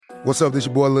What's up, this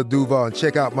your boy Lil Duval, and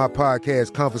check out my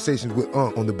podcast, Conversations with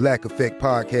Unc, on the Black Effect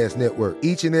Podcast Network.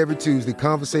 Each and every Tuesday,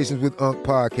 Conversations with Unc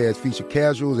podcast feature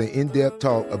casuals and in-depth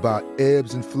talk about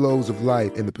ebbs and flows of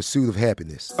life and the pursuit of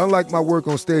happiness. Unlike my work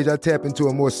on stage, I tap into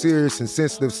a more serious and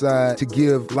sensitive side to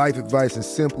give life advice and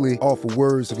simply offer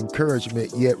words of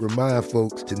encouragement, yet remind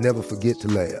folks to never forget to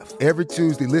laugh. Every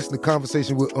Tuesday, listen to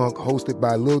Conversations with Unc, hosted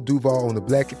by Lil Duval on the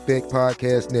Black Effect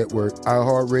Podcast Network,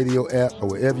 iHeartRadio app, or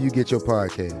wherever you get your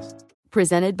podcasts.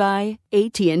 Presented by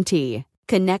AT&T.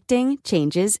 Connecting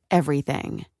changes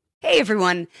everything. Hey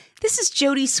everyone, this is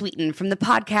Jodie Sweetin from the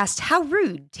podcast How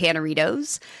Rude,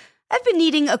 Tanneritos. I've been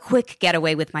needing a quick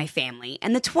getaway with my family,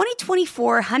 and the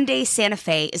 2024 Hyundai Santa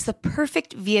Fe is the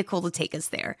perfect vehicle to take us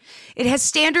there. It has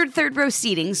standard third-row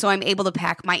seating, so I'm able to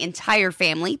pack my entire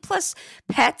family, plus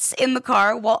pets, in the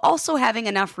car, while also having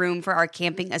enough room for our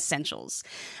camping essentials.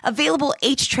 Available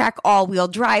H-Track all-wheel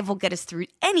drive will get us through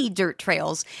any dirt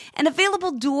trails, and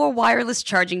available dual wireless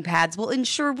charging pads will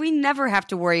ensure we never have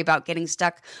to worry about getting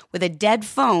stuck with a dead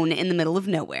phone in the middle of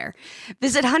nowhere.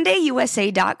 Visit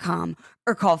HyundaiUSA.com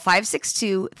or call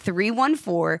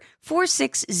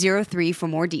 562-314-4603 for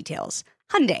more details.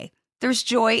 Hyundai, there's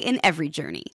joy in every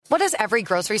journey. What does every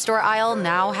grocery store aisle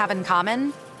now have in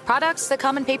common? Products that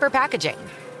come in paper packaging.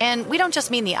 And we don't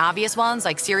just mean the obvious ones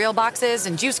like cereal boxes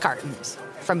and juice cartons.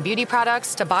 From beauty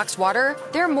products to boxed water,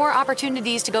 there are more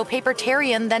opportunities to go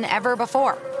papertarian than ever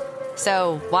before.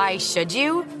 So why should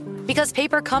you? Because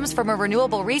paper comes from a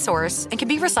renewable resource and can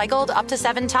be recycled up to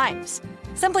 7 times.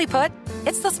 Simply put,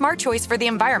 it's the smart choice for the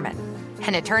environment.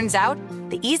 And it turns out,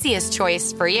 the easiest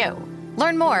choice for you.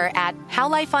 Learn more at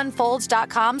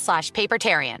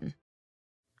howlifeunfolds.com/papertarian.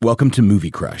 Welcome to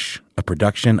Movie Crush, a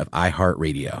production of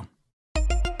iHeartRadio.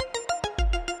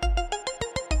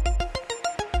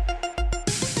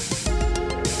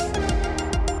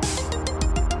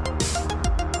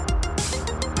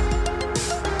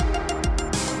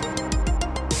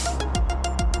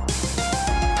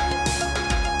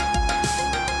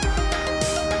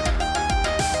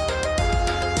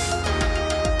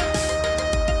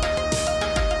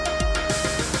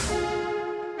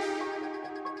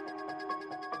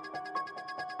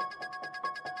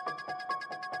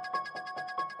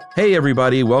 Hey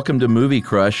everybody, welcome to Movie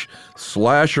Crush,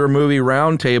 Slasher Movie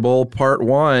Roundtable, Part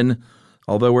 1.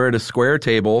 Although we're at a square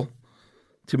table.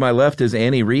 To my left is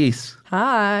Annie Reese.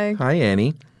 Hi. Hi,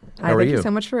 Annie. How are thank you? you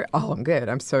so much for... Oh, I'm good.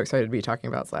 I'm so excited to be talking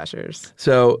about slashers.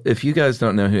 So, if you guys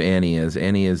don't know who Annie is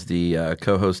the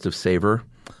co-host of Savor,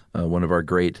 one of our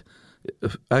great...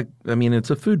 I mean,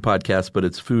 it's a food podcast, but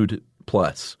it's food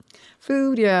plus.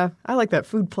 Food, yeah. I like that.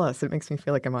 Food plus. It makes me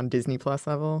feel like I'm on Disney Plus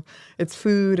level. It's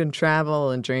food and travel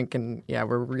and drink, and yeah,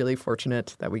 we're really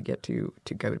fortunate that we get to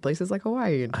go to places like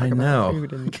Hawaii and talk about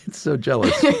food. I get so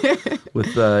jealous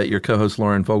with your co-host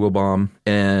Lauren Fogelbaum,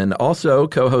 and also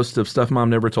co-host of Stuff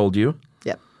Mom Never Told You.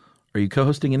 Yep. Are you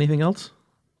co-hosting anything else,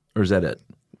 or is that it?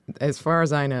 As far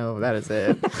as I know, that is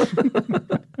it.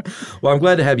 Well, I'm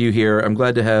glad to have you here. I'm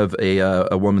glad to have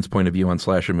a woman's point of view on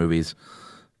slasher movies.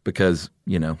 Because,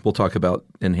 you know, we'll talk about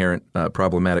inherent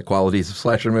problematic qualities of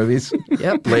slasher movies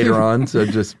later on. So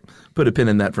just put a pin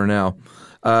in that for now.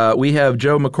 We have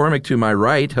Joe McCormick to my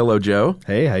right. Hello, Joe.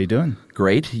 Hey, how you doing?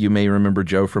 Great. You may remember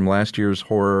Joe from last year's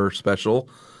horror special,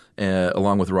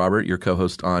 along with Robert, your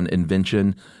co-host on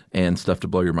Invention and Stuff to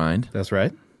Blow Your Mind. That's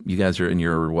right. You guys are in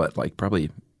your, probably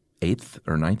 8th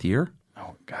or 9th year?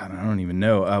 Oh, God, I don't even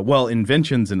know. Well,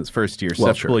 Invention's in its first year.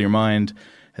 Stuff to Blow Your Mind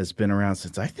has been around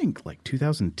since, I think, like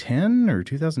 2010 or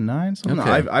 2009. Something.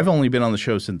 Okay. I've only been on the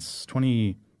show since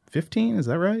 2015. Is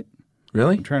that right?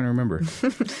 Really? I'm trying to remember. It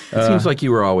seems like you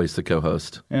were always the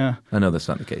co-host. Yeah. I know that's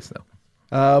not the case, though.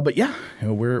 But yeah,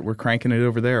 we're cranking it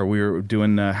over there. We're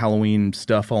doing Halloween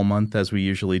stuff all month as we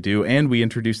usually do, and we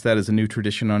introduced that as a new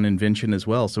tradition on Invention as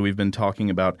well. So we've been talking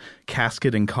about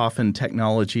casket and coffin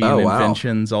technology and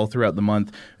inventions all throughout the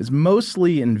month. It's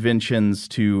mostly inventions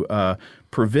to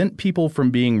prevent people from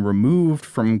being removed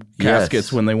from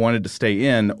caskets when they wanted to stay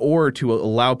in, or to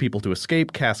allow people to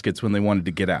escape caskets when they wanted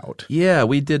to get out. Yeah,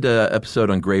 we did an episode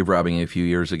on grave robbing a few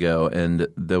years ago, and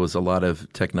there was a lot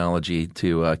of technology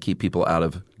to keep people out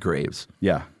of graves.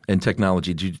 Yeah. And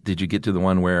technology, did you get to the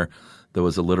one where there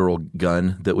was a literal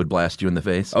gun that would blast you in the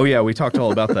face? Oh, yeah, we talked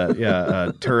all about that.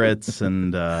 Yeah, turrets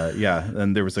and,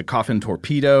 and there was a coffin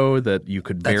torpedo that you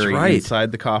could bury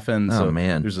inside the coffin. Oh, so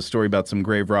man. There's a story about some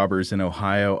grave robbers in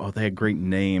Ohio. Oh, they had great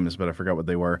names, but I forgot what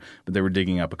they were. But they were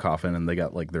digging up a coffin and they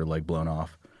got, their leg blown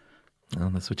off.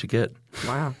 Well, that's what you get.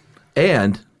 Wow.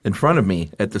 And in front of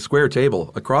me at the square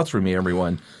table, across from me,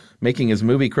 everyone, making his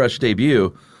Movie Crush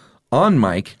debut on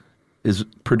mic is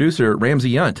producer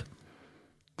Ramsey Yunt.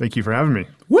 Thank you for having me.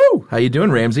 Woo! How you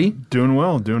doing, Ramsey? Doing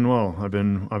well, doing well. I've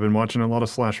been watching a lot of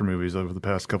slasher movies over the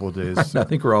past couple of days. I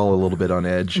think we're all a little bit on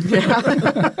edge.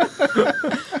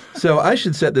 So I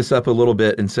should set this up a little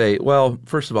bit and say, well,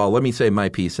 first of all, let me say my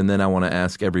piece, and then I want to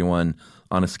ask everyone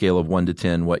on a scale of 1 to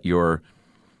 10 what your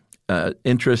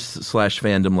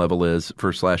interest/fandom level is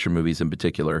for slasher movies in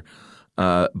particular.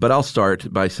 But I'll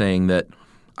start by saying that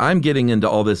I'm getting into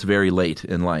all this very late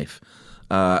in life.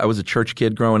 I was a church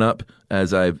kid growing up,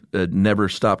 as I've never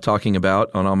stopped talking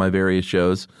about on all my various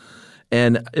shows.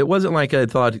 And it wasn't like I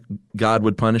thought God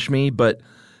would punish me, but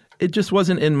it just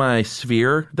wasn't in my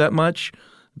sphere that much.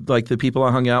 Like the people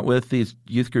I hung out with, these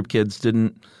youth group kids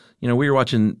didn't, we were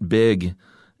watching Big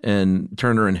and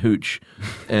Turner and Hooch.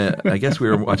 I guess we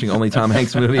were watching only Tom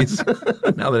Hanks movies,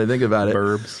 now that I think about it.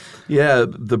 Burbs. Yeah,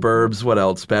 The Burbs. What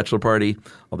else? Bachelor Party,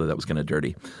 although that was kind of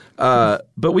dirty. But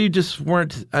we just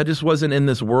weren't – I just wasn't in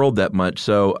this world that much.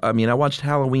 So, I mean, I watched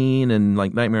Halloween and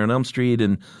like Nightmare on Elm Street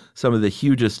and some of the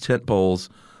hugest tentpoles.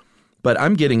 But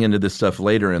I'm getting into this stuff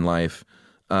later in life,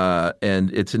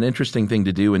 and it's an interesting thing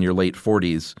to do in your late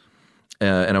 40s.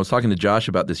 And I was talking to Josh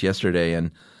about this yesterday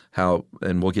and how –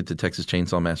 and we'll get to Texas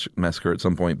Chainsaw Massacre at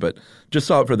some point, but just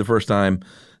saw it for the first time.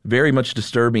 Very much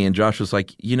disturbed me, and Josh was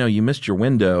like, you missed your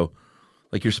window.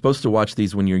 Like, you're supposed to watch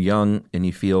these when you're young and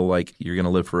you feel like you're going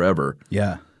to live forever.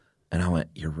 Yeah. And I went,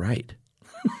 you're right.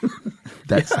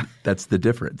 That's the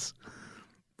difference.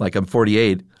 Like, I'm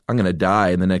 48. I'm going to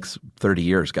die in the next 30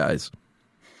 years, guys.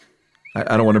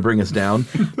 I don't want to bring us down.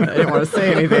 I didn't want to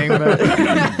say anything, but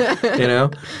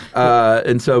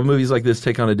and so movies like this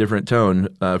take on a different tone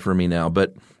for me now.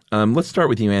 But let's start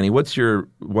with you, Annie. What's your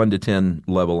 1 to 10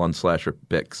 level on slasher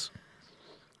picks?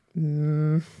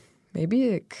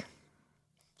 maybe like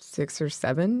 6 or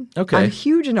 7. Okay. I'm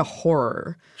huge into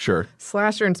horror. Sure.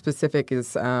 Slasher in specific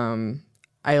is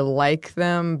I like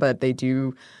them, but they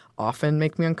do often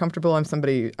make me uncomfortable. I'm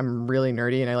really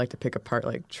nerdy, and I like to pick apart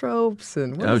like tropes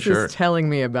and what is this telling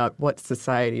me about what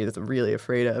society is really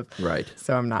afraid of. Right.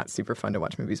 So I'm not super fun to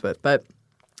watch movies with. But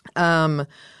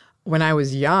when I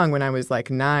was young, when I was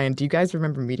like 9, do you guys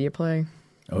remember Media Play?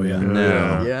 Oh, yeah.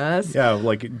 No. Yes. Yeah,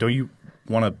 like, don't you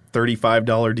want a $35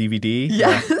 DVD?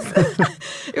 Yes.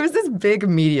 It was this big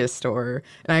media store,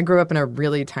 and I grew up in a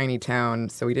really tiny town,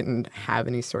 so we didn't have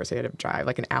any stores. So I had to drive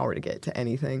like an hour to get to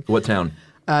anything. What town?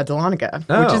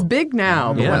 Dahlonega, which is big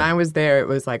now, but when I was there, it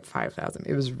was like 5,000.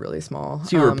 It was really small.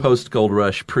 So you were post-Gold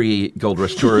Rush, pre-Gold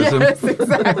Rush tourism. Yes,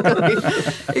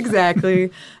 exactly.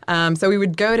 So we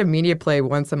would go to Media Play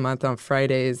once a month on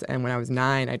Fridays, and when I was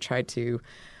 9, I tried to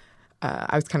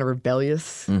I was kind of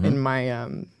rebellious in my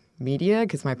media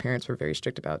because my parents were very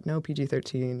strict about no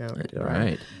PG-13, no rated R.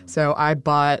 Right. So I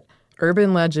bought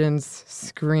Urban Legends,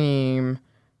 Scream,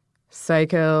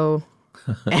 Psycho,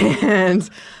 and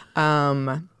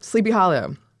Sleepy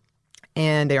Hollow.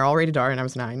 And they are all rated R, and I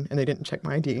was 9, and they didn't check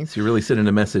my ID. So you're really sending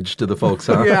a message to the folks,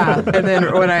 huh? Yeah. And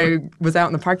then when I was out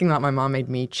in the parking lot, my mom made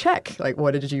me check, like,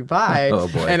 what did you buy? Oh,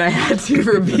 boy. And I had to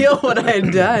reveal what I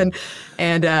had done.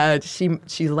 And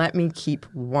she let me keep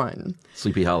one.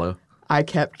 Sleepy Hollow. I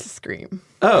kept Scream.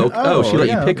 Oh, she let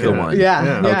you pick the one.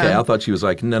 Yeah. Okay, I thought she was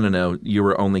like, no, you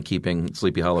were only keeping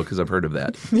Sleepy Hollow because I've heard of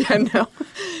that. Yeah, no.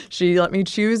 She let me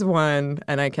choose one,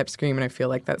 and I kept Scream, and I feel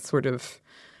like that sort of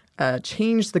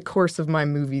changed the course of my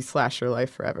movie slasher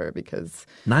life forever because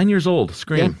 9 years old,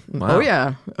 Scream. Yeah. Wow.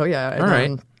 Oh yeah. And, all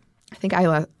right. I think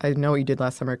I Know What You Did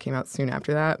Last Summer came out soon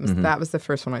after that. That was the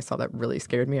first one I saw that really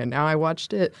scared me, and now I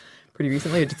watched it pretty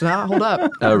recently. It does not hold up.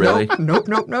 Oh, really?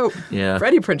 Nope. Yeah.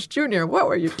 Freddie Prinze Jr., what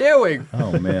were you doing?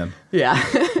 Oh, man. Yeah.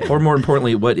 Or more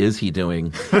importantly, what is he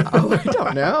doing? Oh, I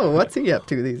don't know. What's he up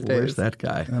to these days? Where's that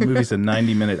guy? That movie's a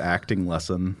 90-minute acting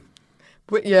lesson.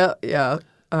 But yeah.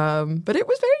 But it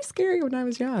was very scary when I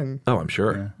was young. Oh, I'm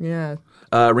sure. Yeah.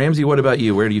 Ramsey, what about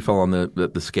you? Where do you fall on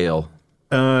the scale?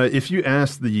 If you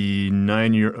ask the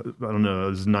 9-year, I don't know,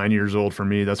 it was 9 years old for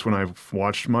me. That's when I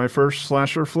watched my first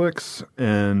slasher flicks,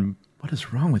 and what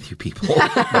is wrong with you people?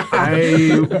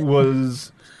 I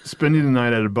was spending the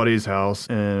night at a buddy's house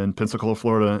in Pensacola,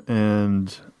 Florida,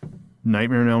 and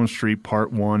Nightmare on Elm Street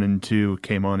Part 1 and 2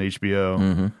 came on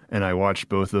HBO, and I watched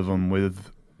both of them with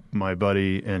my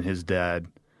buddy and his dad,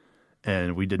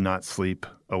 and we did not sleep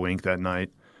a wink that night.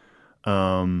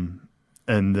 And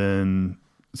then,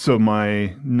 so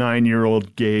my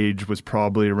 9-year-old gauge was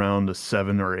probably around a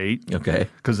 7 or 8. Okay.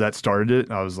 Because that started it.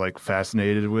 I was like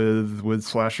fascinated with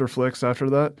slasher flicks after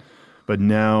that. But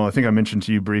now, I think I mentioned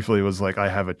to you briefly, was like I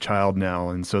have a child now,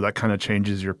 and so that kind of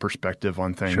changes your perspective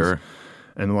on things. Sure.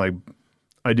 And like,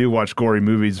 I do watch gory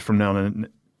movies from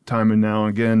time and now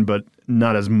and again, but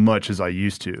not as much as I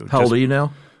used to. How old are you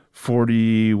now?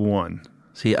 41.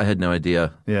 See, I had no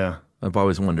idea. Yeah. I've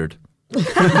always wondered.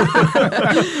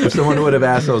 If someone would have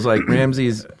asked, I was like,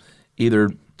 Ramsey's either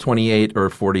 28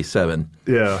 or 47.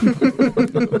 Yeah.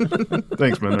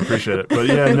 Thanks, man. I appreciate it. But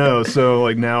yeah, no. So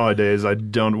like nowadays, I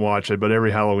don't watch it, but every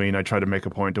Halloween, I try to make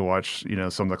a point to watch,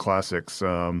 some of the classics.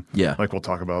 Like we'll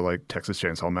talk about like Texas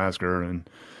Chainsaw Massacre and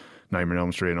Nightmare on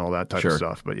Elm Street and all that type of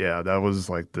stuff. But yeah, that was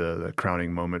like the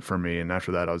crowning moment for me. And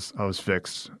after that, I was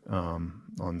fixed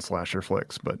on slasher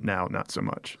flicks, but now not so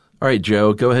much. All right,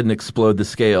 Joe, go ahead and explode the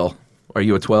scale. Are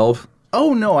you a 12?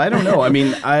 Oh, no, I don't know. I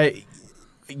mean, I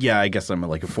guess I'm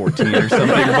like a 14 or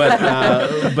something.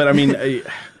 But I mean,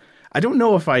 I don't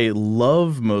know if I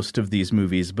love most of these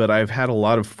movies, but I've had a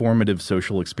lot of formative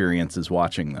social experiences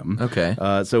watching them. Okay.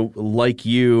 So like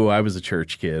you, I was a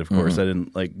church kid. Of course, I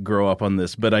didn't like grow up on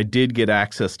this, but I did get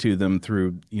access to them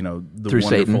through, through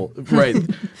wonderful, Satan. Right.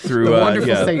 Through the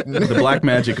wonderful Satan. The black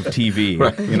magic of TV.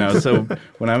 Right. So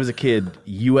when I was a kid,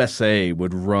 USA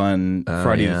would run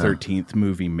Friday the 13th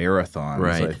movie marathons,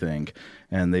 I think.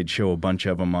 And they'd show a bunch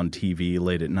of them on TV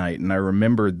late at night. And I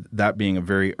remember that being a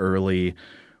very early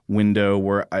window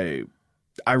where I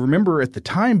remember at the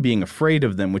time being afraid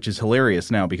of them, which is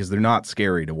hilarious now because they're not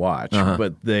scary to watch.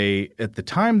 But at the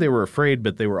time they were afraid,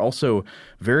 but they were also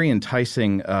very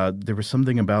enticing. There was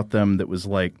something about them that was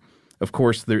like, of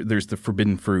course, there's the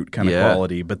forbidden fruit kind of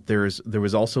quality, but there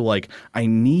was also like, I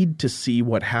need to see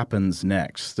what happens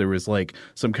next. There was like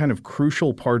some kind of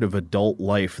crucial part of adult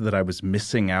life that I was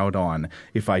missing out on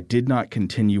if I did not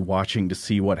continue watching to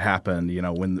see what happened,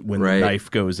 when the knife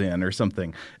goes in or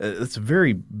something. It's a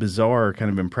very bizarre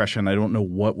kind of impression. I don't know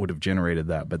what would have generated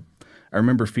that, but I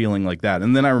remember feeling like that.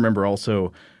 And then I remember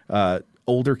also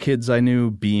older kids I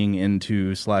knew being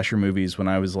into slasher movies when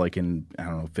I was like in,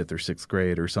 5th or 6th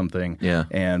grade or something. Yeah.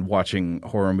 And watching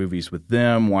horror movies with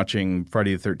them, watching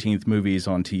Friday the 13th movies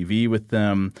on TV with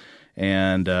them.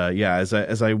 And as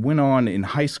I went on in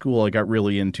high school, I got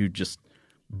really into just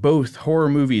both horror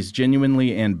movies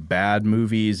genuinely and bad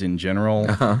movies in general.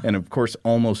 And of course,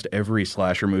 almost every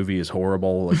slasher movie is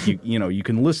horrible. Like you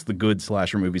can list the good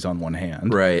slasher movies on one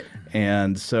hand. Right.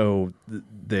 And so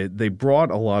they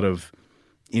brought a lot of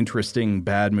interesting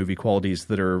bad movie qualities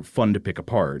that are fun to pick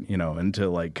apart, and to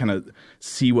like kind of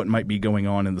see what might be going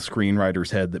on in the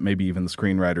screenwriter's head that maybe even the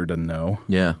screenwriter doesn't know.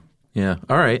 Yeah. Yeah.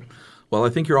 All right. Well, I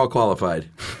think you're all qualified.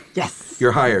 Yes.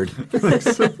 You're hired.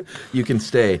 You can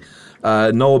stay.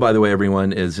 Noel, by the way,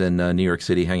 everyone, is in New York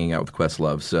City hanging out with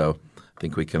Questlove, so I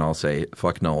think we can all say,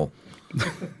 fuck Noel.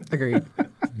 Agreed.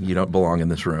 You don't belong in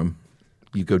this room.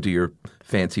 You go do your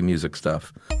fancy music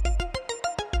stuff.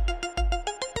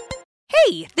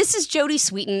 Hey, this is Jodie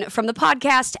Sweetin from the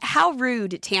podcast How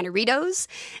Rude, Tanneritos.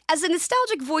 As a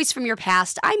nostalgic voice from your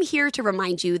past, I'm here to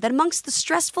remind you that amongst the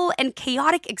stressful and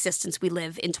chaotic existence we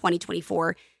live in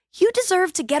 2024, you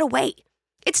deserve to get away.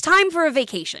 It's time for a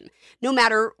vacation, no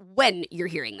matter when you're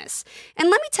hearing this.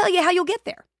 And let me tell you how you'll get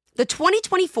there. The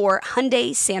 2024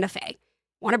 Hyundai Santa Fe.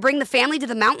 Want to bring the family to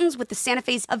the mountains with the Santa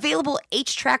Fe's available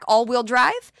H-Track all-wheel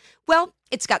drive? Well,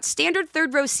 it's got standard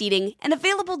third-row seating and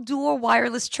available dual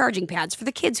wireless charging pads for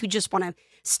the kids who just want to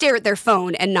stare at their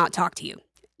phone and not talk to you.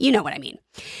 You know what I mean.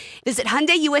 Visit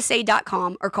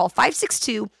HyundaiUSA.com or call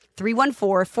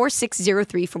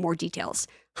 562-314-4603 for more details.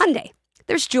 Hyundai.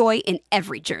 There's joy in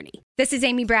every journey. This is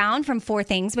Amy Brown from 4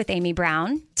 Things with Amy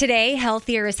Brown. Today,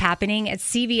 healthier is happening at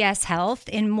CVS Health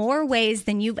in more ways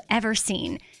than you've ever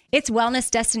seen. It's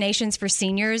wellness destinations for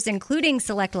seniors, including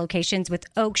select locations with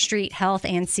Oak Street Health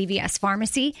and CVS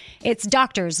Pharmacy. It's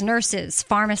doctors, nurses,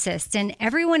 pharmacists, and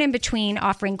everyone in between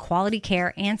offering quality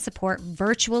care and support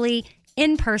virtually,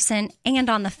 in person, and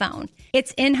on the phone.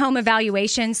 It's in-home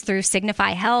evaluations through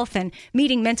Signify Health and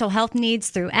meeting mental health needs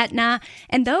through Aetna.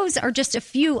 And those are just a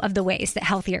few of the ways that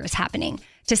healthier is happening.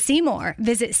 To see more,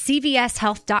 visit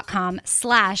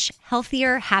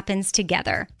cvshealth.com/healthier happens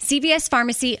together. CVS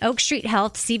Pharmacy, Oak Street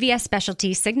Health, CVS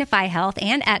Specialty, Signify Health,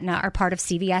 and Aetna are part of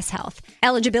CVS Health.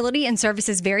 Eligibility and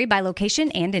services vary by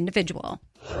location and individual.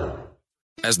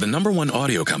 As the #1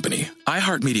 audio company,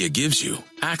 iHeartMedia gives you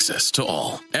access to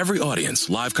all. Every audience,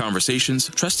 live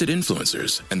conversations, trusted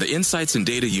influencers, and the insights and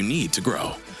data you need to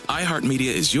grow.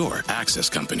 iHeartMedia is your access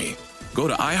company. Go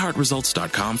to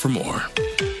iHeartResults.com for more.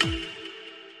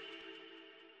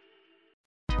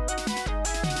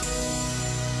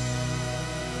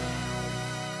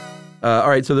 All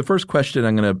right, so the first question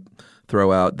I'm going to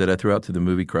throw out that I threw out to the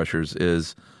movie crushers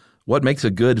is, what makes a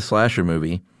good slasher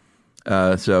movie?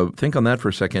 So think on that for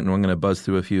a second, and I'm going to buzz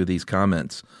through a few of these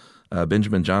comments.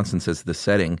 Benjamin Johnson says the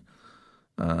setting,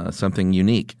 something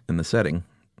unique in the setting.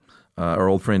 Our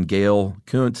old friend Gail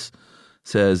Kuntz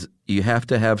says you have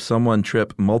to have someone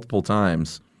trip multiple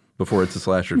times before it's a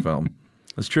slasher film.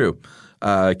 That's true.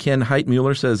 Ken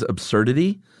Heitmuller says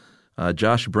absurdity.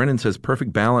 Josh Brennan says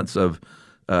perfect balance of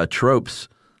tropes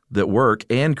that work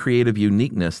and creative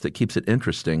uniqueness that keeps it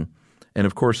interesting. And,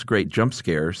 of course, great jump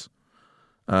scares.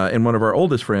 And one of our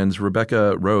oldest friends,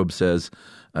 Rebecca Robe, says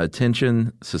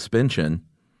tension, suspension,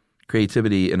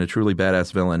 creativity, and a truly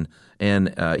badass villain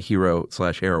and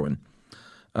hero/heroine.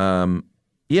 I'm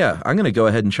going to go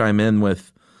ahead and chime in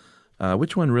with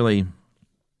which one really –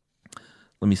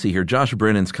 let me see here. Josh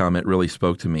Brennan's comment really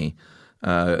spoke to me.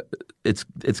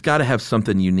 It's got to have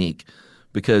something unique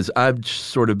because I've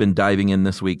sort of been diving in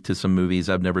this week to some movies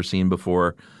I've never seen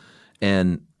before,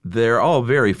 and they're all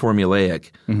very formulaic.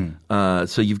 Mm-hmm.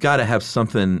 So you've got to have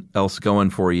something else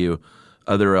going for you.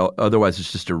 Otherwise,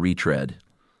 it's just a retread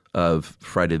of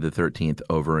Friday the 13th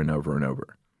over and over and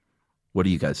over. What do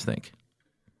you guys think?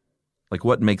 Like,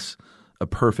 what makes a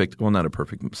perfect – well, not a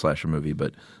perfect slasher movie,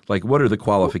 but like what are the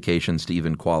qualifications to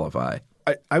even qualify?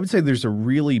 I would say there's a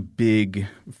really big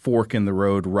fork in the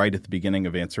road right at the beginning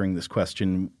of answering this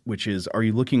question, which is, are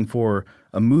you looking for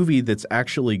a movie that's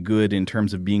actually good in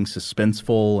terms of being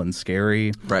suspenseful and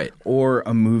scary? Right. Or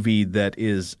a movie that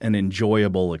is an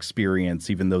enjoyable experience,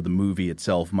 even though the movie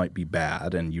itself might be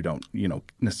bad and you don't,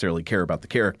 necessarily care about the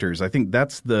characters? I think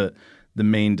that's the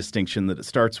main distinction that it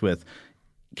starts with.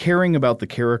 Caring about the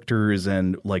characters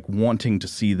and like wanting to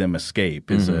see them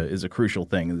escape is a crucial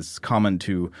thing. This is common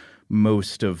to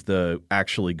most of the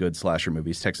actually good slasher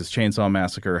movies. Texas Chainsaw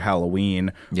Massacre,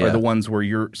 Halloween are the ones where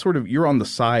you're on the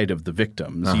side of the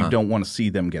victims. You don't want to see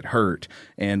them get hurt.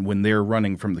 And when they're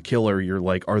running from the killer, you're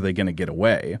like, are they going to get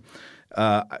away?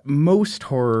 Most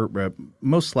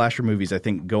slasher movies, I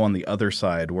think, go on the other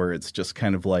side where it's just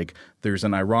kind of like there's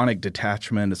an ironic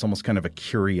detachment. It's almost kind of a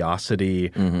curiosity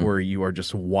where you are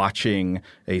just watching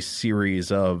a series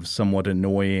of somewhat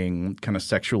annoying, kind of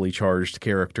sexually charged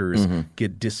characters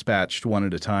get dispatched one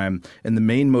at a time. And the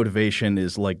main motivation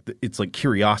is it's like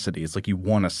curiosity. It's like you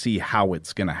want to see how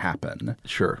it's going to happen.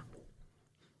 Sure.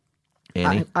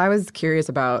 Annie? I was curious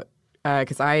about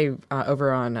because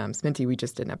over on Sminty, we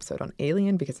just did an episode on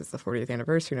Alien because it's the 40th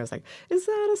anniversary. And I was like, is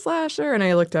that a slasher? And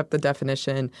I looked up the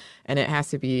definition, and it has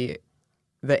to be,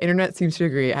 the internet seems to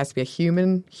agree, it has to be a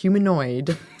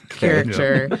humanoid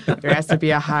character. There has to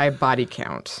be a high body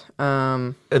count.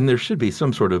 And there should be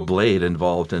some sort of blade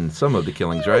involved in some of the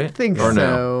killings, right? I think or so.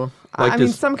 No? I mean,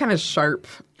 some kind of sharp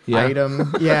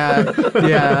item. Yeah.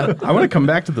 I want to come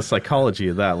back to the psychology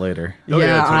of that later.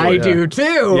 I do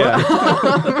too. Yeah.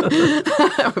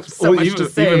 So much to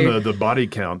say. Even the body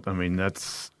count, I mean,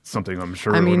 that's something I'm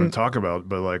sure we're going to talk about,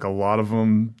 but like a lot of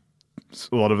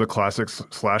the classic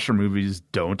slasher movies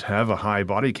don't have a high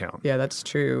body count. Yeah, that's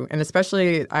true. And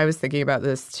especially, I was thinking about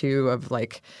this too, of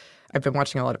like, I've been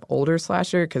watching a lot of older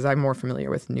slasher because I'm more familiar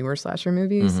with newer slasher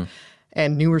movies.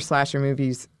 And newer slasher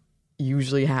movies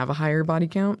usually have a higher body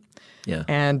count. Yeah.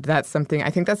 And that's something, I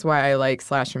think that's why I like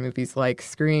slasher movies like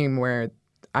Scream, where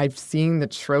I've seen the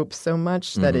tropes so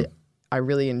much that I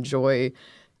really enjoy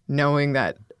knowing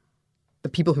that the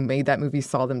people who made that movie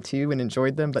saw them too and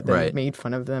enjoyed them, but then made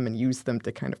fun of them and used them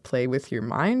to kind of play with your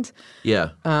mind. Yeah.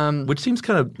 Which seems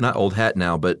kind of not old hat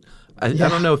now, but I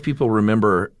don't know if people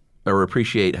remember or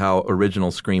appreciate how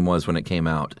original Scream was when it came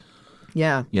out.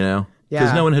 Yeah.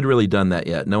 Because no one had really done that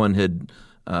yet. No one had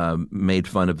made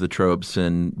fun of the tropes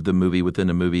and the movie within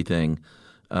a movie thing.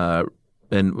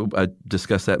 And I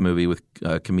discussed that movie with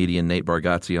comedian Nate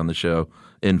Bargatze on the show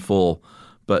in full,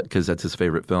 but because that's his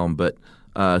favorite film. But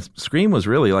Scream was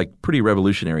really like pretty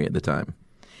revolutionary at the time.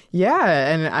 Yeah,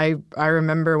 and I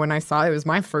remember when I saw it, it was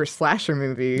my first slasher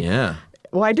movie. Yeah.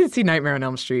 Well, I did see Nightmare on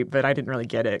Elm Street, but I didn't really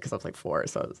get it because I was like 4.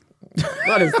 So I was,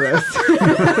 what is this?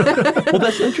 Well,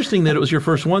 that's interesting that it was your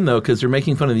first one, though, because they're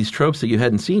making fun of these tropes that you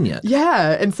hadn't seen yet.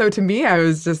 Yeah. And so to me, I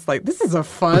was just like, this is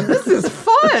fun. All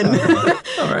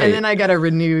right. And then I got a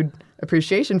renewed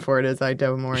appreciation for it as I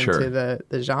dove more into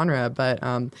the genre. But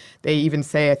they even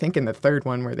say, I think in the third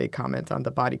one, where they comment on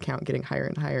the body count getting higher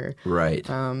and higher. Right.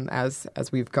 As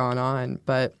we've gone on.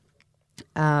 But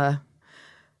how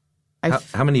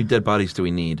many dead bodies do we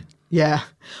need? Yeah.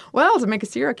 Well, to make a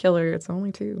serial killer, it's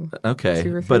only 2. Okay.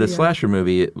 2 or 3, but a slasher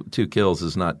movie, 2 kills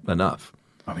is not enough.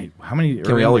 I mean, how many?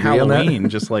 Can we all agree on that? Halloween,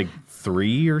 just like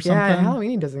 3 or something? Yeah,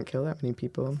 Halloween doesn't kill that many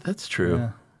people. That's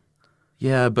true.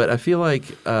 Yeah, but I feel like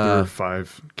there are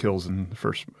 5 kills in the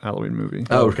first Halloween movie.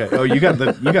 Oh, okay. Oh, you got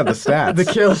the stats. The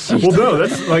kill sheet. Well, no,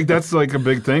 that's like a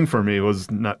big thing for me. It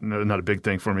was not a big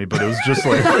thing for me, but it was just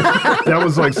like that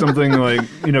was like something like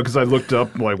because I looked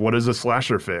up like what is a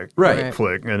slasher flick,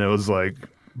 and it was like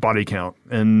body count,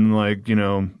 and like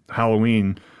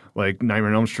Halloween, like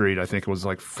Nightmare on Elm Street, I think it was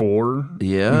like 4.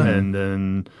 Yeah, and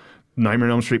then Nightmare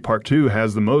on Elm Street Part 2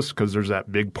 has the most because there's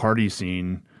that big party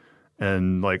scene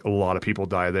and like a lot of people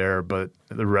die there. But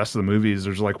the rest of the movies,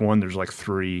 there's like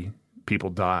 3 people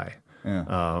die.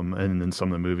 Yeah. And in some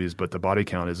of the movies, but the body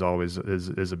count is always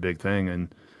is a big thing.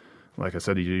 And like I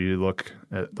said, you look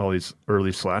at all these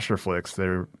early slasher flicks,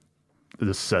 they're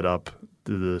the setup,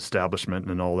 the establishment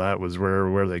and all that was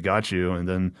where they got you. And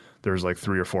then there's like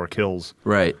 3 or 4 kills.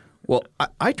 Right. Well,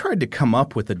 I tried to come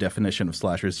up with a definition of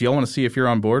slashers. Do y'all want to see if you're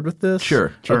on board with this?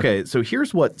 Sure. Okay, so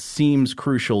here's what seems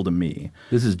crucial to me.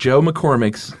 This is Joe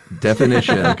McCormick's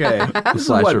definition. Okay. This is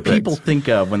what people think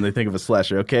of when they think of a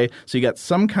slasher, okay? So you got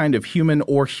some kind of human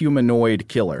or humanoid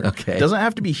killer. Okay. It doesn't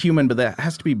have to be human, but that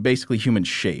has to be basically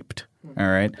human-shaped. All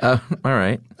right? All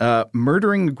right.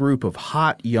 Murdering a group of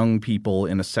hot young people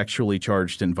in a sexually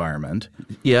charged environment.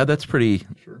 Yeah, that's pretty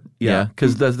 – yeah,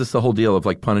 because that's the whole deal of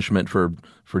like punishment for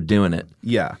doing it.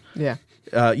 Yeah. Yeah.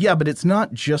 Yeah, but it's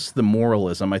not just the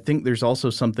moralism. I think there's also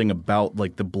something about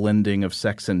like the blending of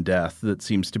sex and death that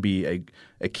seems to be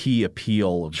a key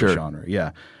appeal of the genre.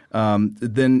 Yeah.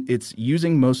 Then it's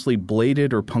using mostly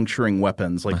bladed or puncturing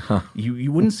weapons. Like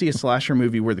you wouldn't see a slasher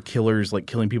movie where the killer's like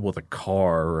killing people with a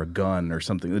car or a gun or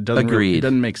something. It doesn't Agreed. It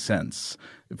doesn't make sense.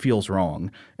 It feels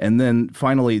wrong. And then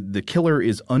finally, the killer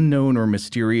is unknown or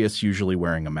mysterious, usually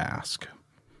wearing a mask.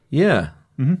 Yeah.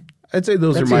 Mm-hmm. I'd say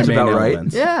those That are my seems main about right.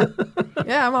 elements. Yeah.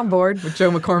 Yeah, I'm on board with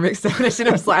Joe McCormick's definition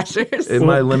of slashers. In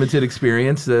my limited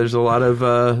experience, there's a lot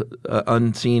of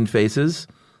unseen faces.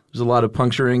 There's a lot of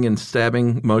puncturing and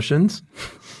stabbing motions.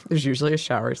 There's usually a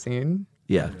shower scene.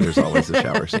 Yeah, there's always a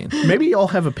shower scene. Maybe y'all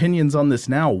have opinions on this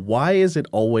now. Why is it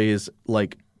always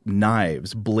like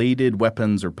knives, bladed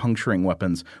weapons, or puncturing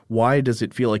weapons? Why does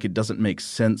it feel like it doesn't make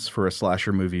sense for a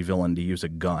slasher movie villain to use a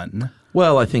gun?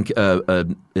 Well, I think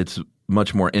it's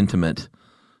much more intimate.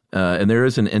 And there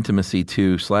is an intimacy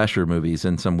to slasher movies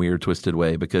in some weird, twisted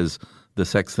way because the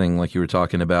sex thing, like you were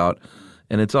talking about,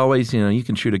 and it's always, you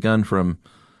can shoot a gun from,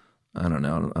 I don't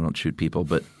know, I don't shoot people,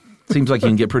 but it seems like you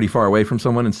can get pretty far away from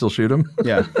someone and still shoot them.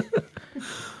 Yeah.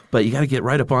 But you got to get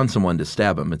right up on someone to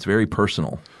stab them. It's very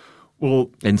personal. Well,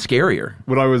 and scarier.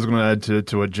 What I was going to add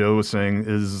to what Joe was saying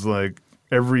is like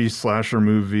every slasher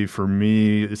movie for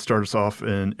me, it starts off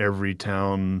in every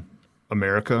town,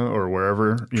 America or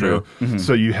wherever, you know. Mm-hmm.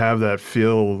 So you have that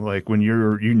feel like when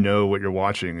you know what you're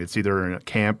watching. It's either in a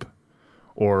camp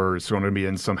or it's going to be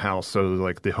in some house. So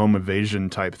like the home invasion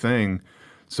type thing.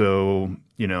 So,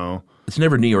 It's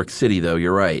never New York City, though.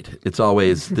 You're right. It's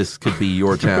always, this could be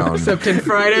your town. Except in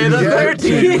Friday the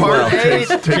 13th. Part 8,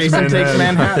 Jason Takes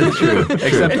Manhattan. True.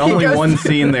 Except only one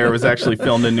scene there was actually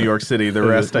filmed in New York City. The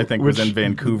rest, I think, was in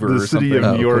Vancouver or something. The city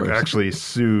of New York actually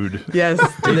sued. Yes.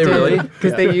 Did they really?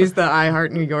 Because they used the I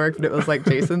Heart New York, but it was like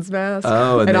Jason's mask.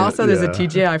 Oh, and also there's a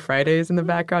TGI Fridays in the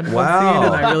background of wow. scene,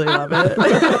 and I really love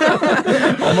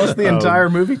it. Almost the entire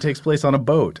movie takes place on a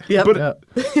boat. Yep.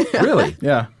 Really?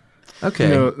 Yeah.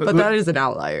 Okay. But that is an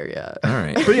outlier, yeah. All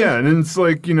right. But yeah, and it's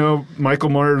like, Michael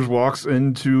Myers walks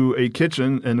into a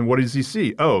kitchen, and what does he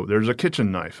see? Oh, there's a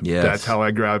kitchen knife. Yes. That's how I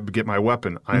get my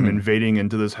weapon. I'm invading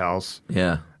into this house.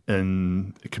 Yeah.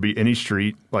 And it could be any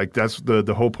street. Like, that's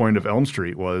the whole point of Elm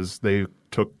Street was they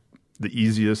took the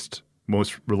easiest,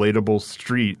 most relatable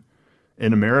street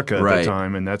in America at the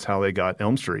time, and that's how they got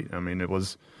Elm Street. I mean, it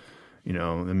was,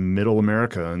 in middle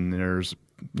America, and there's,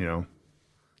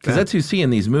 Because that's who you see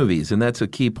in these movies, and that's a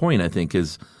key point, I think,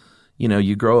 is,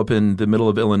 you grow up in the middle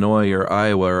of Illinois or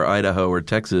Iowa or Idaho or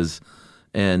Texas,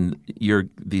 and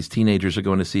these teenagers are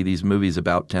going to see these movies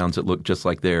about towns that look just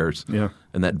like theirs. Yeah.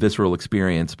 And that visceral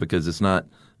experience, because it's not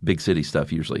big city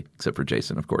stuff usually, except for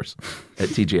Jason, of course, at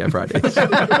TGI Fridays.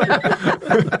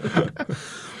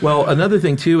 Well, another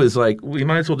thing, too, is like we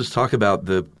might as well just talk about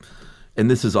and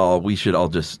this is all, we should all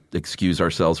just excuse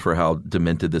ourselves for how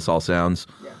demented this all sounds.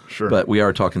 Yeah. Sure. But we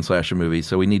are talking slasher movies,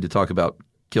 so we need to talk about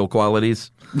kill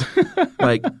qualities.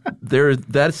 Like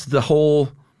that's the whole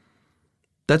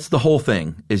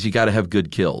thing is you got to have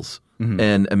good kills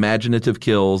and imaginative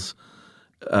kills,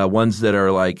 ones that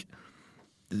are like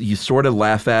you sort of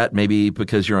laugh at maybe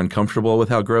because you're uncomfortable with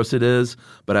how gross it is.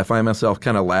 But I find myself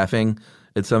kind of laughing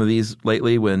at some of these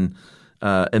lately when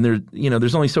and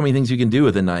there's only so many things you can do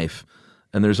with a knife,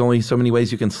 and there's only so many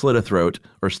ways you can slit a throat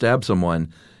or stab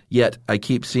someone. Yet I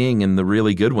keep seeing in the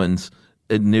really good ones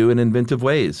new and inventive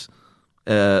ways.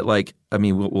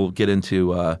 We'll get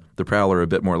into The Prowler a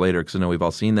bit more later because I know we've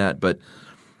all seen that. But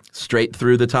straight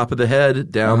through the top of the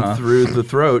head, down through the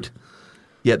throat.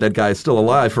 Yet that guy is still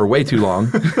alive for way too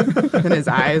long. And his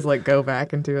eyes go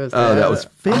back into his head. Oh, that was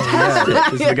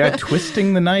fantastic. Is the guy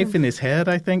twisting the knife in his head,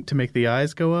 I think, to make the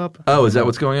eyes go up? Oh, is that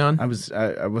what's going on?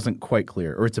 I wasn't quite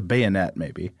clear. Or it's a bayonet,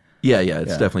 maybe. Yeah,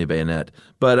 it's definitely a bayonet.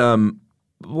 But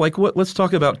let's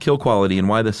talk about kill quality and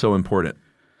why that's so important.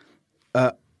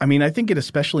 I mean, I think it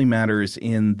especially matters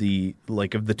in the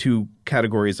of the two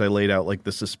categories I laid out, like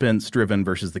the suspense-driven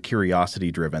versus the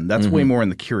curiosity-driven. That's way more in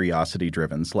the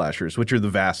curiosity-driven slashers, which are the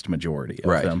vast majority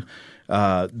of them.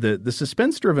 The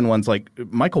suspense-driven ones, like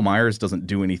Michael Myers doesn't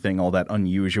do anything all that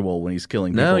unusual when he's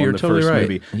killing people in the totally first right.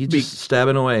 movie. He's just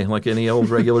stabbing away like any old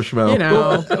regular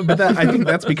schmo. But I think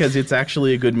that's because it's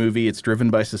actually a good movie. It's driven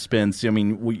by suspense. I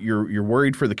mean, you're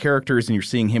worried for the characters and you're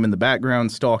seeing him in the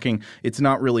background stalking. It's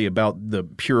not really about the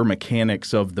pure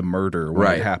mechanics of the murder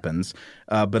when it happens.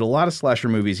 But a lot of slasher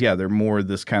movies, they're more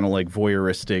this kind of like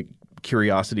voyeuristic,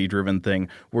 curiosity-driven thing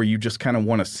where you just kind of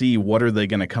want to see what are they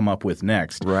going to come up with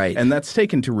next. Right. And that's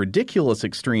taken to ridiculous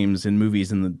extremes in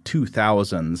movies in the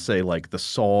 2000s, say like the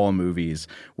Saw movies,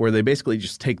 where they basically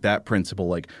just take that principle,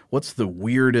 like what's the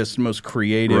weirdest, most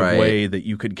creative way that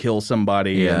you could kill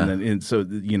somebody? Yeah. And so,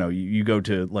 you go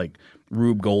to like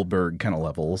Rube Goldberg kind of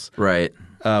levels. Right.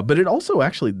 But it also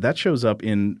actually, that shows up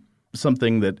in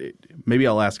something that maybe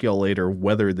I'll ask y'all later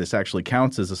whether this actually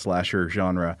counts as a slasher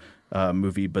genre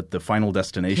movie, but the Final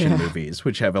Destination movies,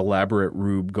 which have elaborate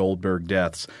Rube Goldberg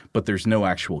deaths, but there's no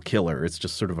actual killer. It's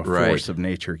just sort of a force of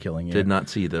nature killing you. Did not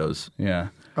see those. Yeah.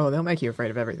 Oh, they'll make you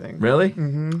afraid of everything. Really?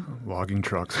 Mm-hmm. Logging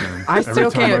trucks, man. I still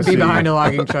can't be behind a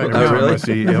logging truck. Every time I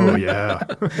see, oh yeah.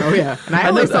 And I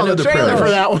only saw the trailer for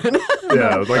that one.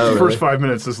 The first 5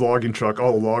 minutes, this logging truck,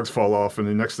 all the logs fall off, and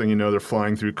the next thing you know, they're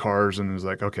flying through cars, and it's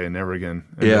like, okay, never again.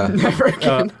 And never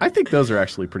again. I think those are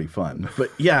actually pretty fun.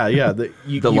 But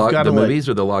the movies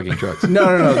or the logging trucks?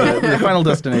 No, the Final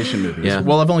Destination movies. Yeah.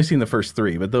 Well, I've only seen the first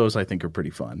 3, but those I think are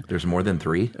pretty fun. There's more than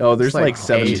 3? Oh, there's like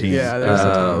 17.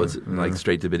 Yeah, it's like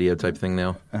straight to video type thing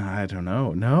now. I don't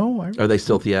know. No, are they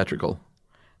still theatrical?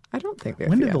 I don't think they're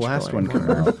When did the last one come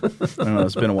out? I don't know.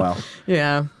 It's been a while.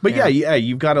 Yeah. But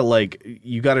you've got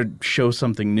to show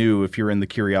something new if you're in the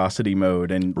curiosity mode,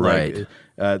 and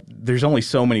there's only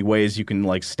so many ways you can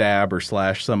like stab or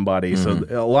slash somebody. So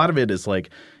a lot of it is like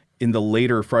in the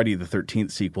later Friday the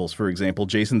 13th sequels, for example,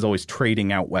 Jason's always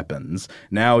trading out weapons.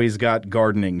 Now he's got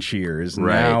gardening shears.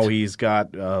 Right. Now he's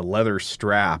got a leather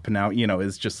strap. Now,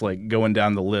 it's just like going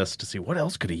down the list to see what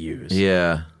else could he use.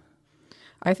 Yeah.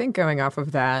 I think going off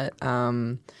of that,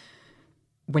 when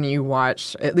you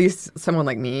watch, at least someone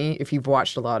like me, if you've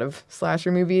watched a lot of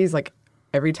slasher movies, like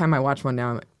every time I watch one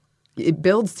now, it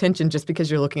builds tension just because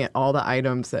you're looking at all the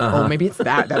items that, maybe it's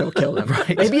that'll kill them.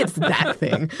 Maybe it's that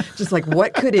thing. Just like,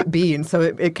 what could it be? And so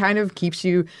it kind of keeps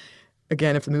you,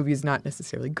 again, if the movie is not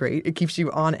necessarily great, it keeps you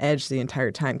on edge the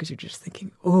entire time because you're just thinking,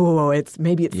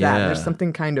 maybe it's that. There's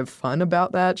something kind of fun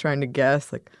about that, trying to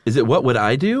guess. Like, is it what would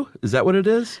I do? Is that what it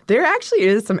is? There actually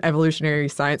is some evolutionary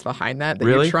science behind that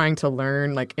really? You're trying to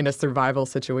learn, like in a survival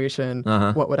situation,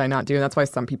 what would I not do? And that's why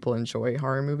some people enjoy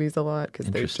horror movies a lot because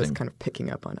they're just kind of picking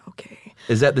up on, okay.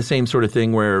 Is that the same sort of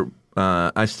thing where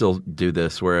I still do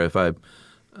this, where if I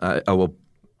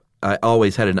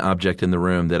always had an object in the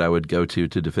room that I would go to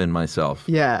defend myself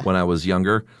when I was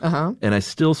younger. And I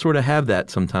still sort of have that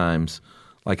sometimes.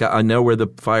 Like I know where the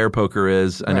fire poker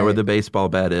is. I know where the baseball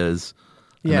bat is.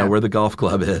 I know where the golf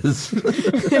club is.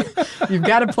 You've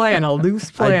got to plan a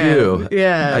loose plan. I do.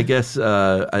 Yeah. I guess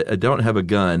I don't have a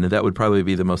gun. That would probably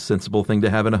be the most sensible thing to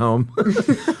have in a home.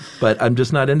 But I'm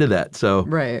just not into that. So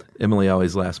Emily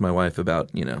always laughs my wife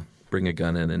about, bring a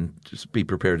gun in and just be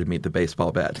prepared to meet the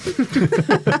baseball bat.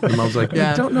 And Mom's like,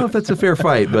 I don't know if that's a fair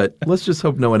fight, but let's just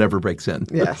hope no one ever breaks in.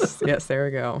 Yes, there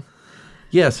we go.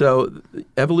 Yeah, so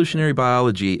evolutionary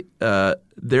biology,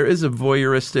 there is a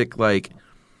voyeuristic,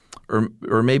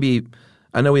 or maybe,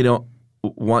 I know we don't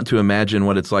want to imagine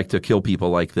what it's like to kill people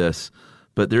like this,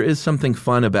 but there is something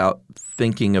fun about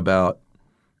thinking about,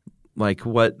 like,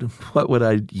 what would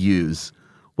I use?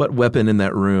 What weapon in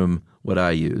that room would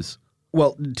I use?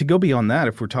 Well, to go beyond that,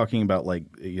 if we're talking about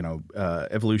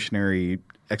evolutionary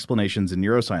explanations in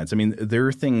neuroscience, I mean, there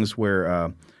are things where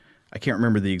I can't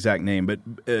remember the exact name,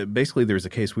 but basically there's a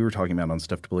case we were talking about on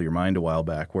Stuff to Blow Your Mind a while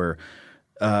back where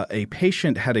a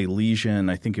patient had a lesion,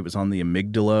 I think it was on the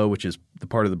amygdala, which is the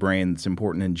part of the brain that's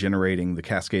important in generating the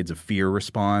cascades of fear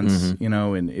response,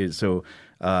 so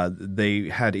they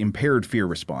had impaired fear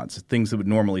response. Things that would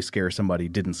normally scare somebody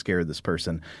didn't scare this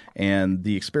person. And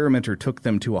the experimenter took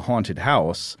them to a haunted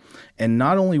house. And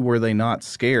not only were they not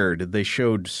scared, they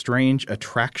showed strange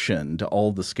attraction to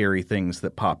all the scary things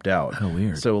that popped out. Oh,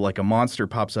 weird. So like a monster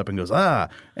pops up and goes, ah,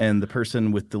 and the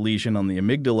person with the lesion on the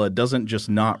amygdala doesn't just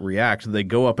not react. They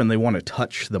go up and they want to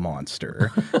touch the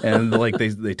monster. And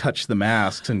they touch the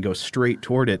masks and go straight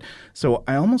toward it. So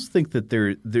I almost think that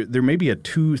there may be a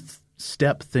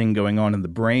step thing going on in the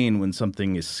brain when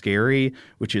something is scary,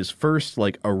 which is first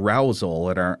like arousal,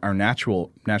 and our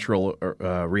natural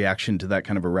reaction to that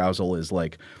kind of arousal is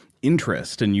like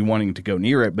interest and you wanting to go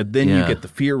near it, but then you get the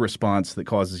fear response that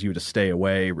causes you to stay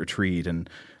away, retreat, and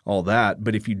all that.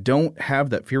 But if you don't have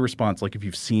that fear response, like if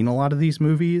you've seen a lot of these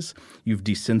movies, you've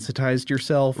desensitized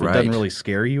yourself. It doesn't really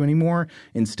scare you anymore.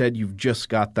 Instead, you've just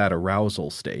got that arousal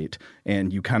state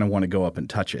and you kind of want to go up and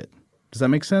touch it. Does that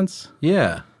make sense?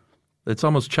 Yeah. It's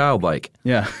almost childlike.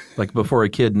 Yeah. Like before a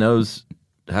kid knows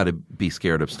how to be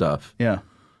scared of stuff. Yeah.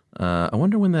 I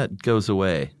wonder when that goes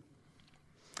away.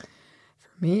 For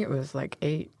me, it was like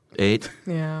 8. 8?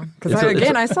 Yeah. Because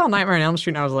I saw Nightmare on Elm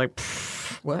Street and I was like,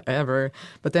 whatever.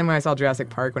 But then when I saw Jurassic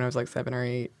Park when I was like 7 or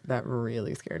 8, that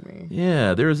really scared me.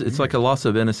 Yeah, it's like a loss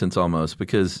of innocence almost,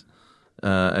 because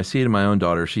I see it in my own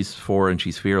daughter. She's 4 and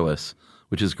she's fearless,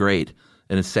 which is great.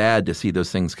 And it's sad to see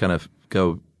those things kind of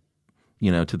go,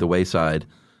 to the wayside,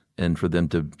 and for them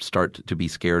to start to be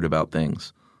scared about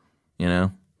things,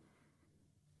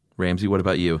 Ramsey, what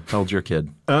about you? How old's your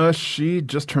kid? She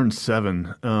just turned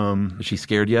 7. Is she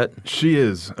scared yet? She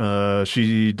is.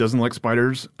 She doesn't like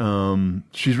spiders.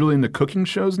 She's really into cooking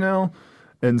shows now.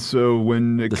 And so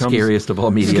when it comes... Scariest of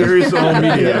all media. Scariest of all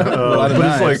media. But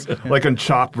it's like on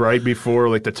Chopped right before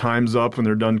like the time's up when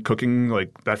they're done cooking,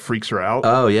 like that freaks her out.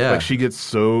 Oh, yeah. Like she gets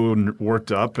so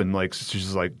worked up and like she's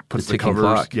just like puts the covers.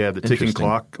 Clock. Yeah, the ticking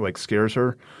clock like scares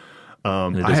her.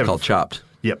 And it is called Chopped.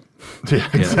 Yep. Yeah,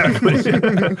 exactly.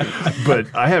 But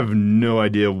I have no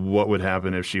idea what would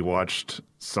happen if she watched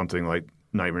something like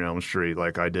Nightmare on Elm Street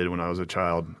like I did when I was a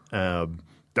child.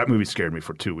 That movie scared me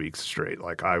for 2 weeks straight.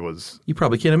 Like I was... You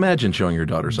probably can't imagine showing your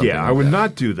daughter something I would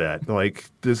not do that. Like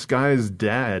this guy's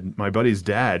dad, my buddy's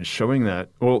dad, showing that.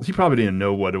 Well, he probably didn't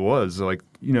know what it was. Like,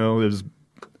 it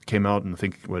came out in I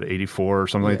think, 84 or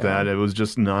something like that. It was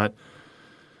just not...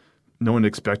 No one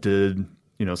expected...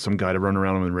 some guy to run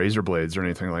around with razor blades or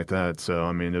anything like that. So,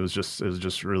 I mean, it was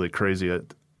just really crazy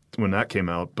when that came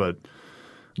out. But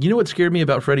you know what scared me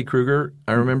about Freddy Krueger?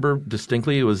 I remember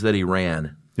distinctly was that he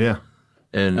ran. Yeah.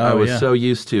 And I was so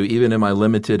used to, even in my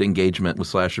limited engagement with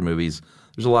slasher movies,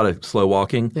 there's a lot of slow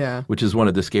walking, which is one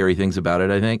of the scary things about it,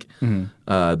 I think. Mm-hmm.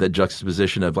 That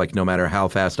juxtaposition of like, no matter how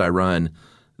fast I run,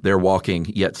 they're walking,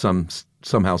 yet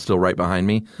somehow still right behind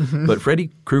me. Mm-hmm. But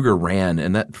Freddy Krueger ran,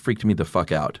 and that freaked me the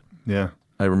fuck out. Yeah.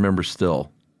 I remember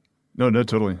still. No,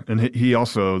 totally. And he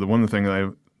also, the one thing that I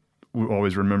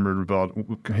always remembered about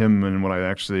him and what I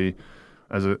actually,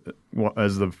 as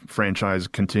the franchise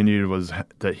continued, was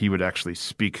that he would actually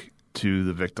speak to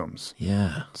the victims.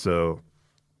 Yeah. So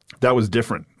that was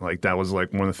different. Like that was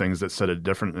like one of the things that set it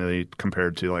differently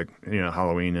compared to like,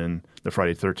 Halloween and the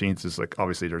Friday 13th is like,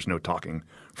 obviously there's no talking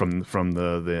from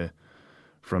the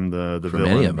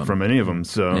villain, from any of them.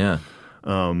 So yeah.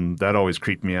 That always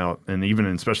creeped me out. And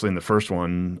especially in the first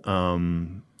one,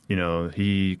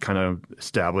 he kind of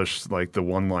established like the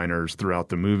one-liners throughout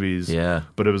the movies. Yeah.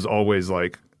 But it was always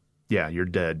like, yeah, you're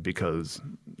dead because,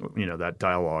 that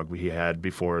dialogue he had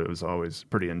before, it was always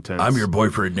pretty intense. I'm your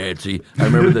boyfriend, Nancy. I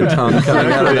remember the tongue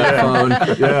coming out of that phone.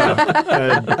 Yeah.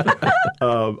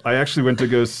 And, I actually went to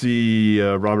go see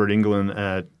Robert Englund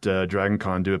at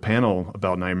DragonCon do a panel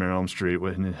about Nightmare on Elm Street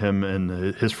with him,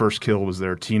 and his first kill was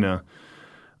there, Tina.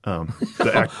 Well,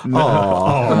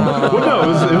 no,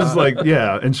 it was like,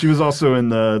 yeah, and she was also in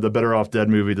the Better Off Dead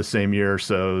movie the same year,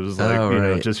 so it was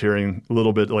like, just hearing a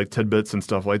little bit like tidbits and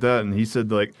stuff like that. And he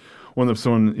said like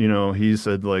he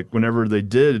said like whenever they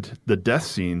did the death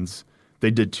scenes, they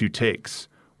did 2 takes,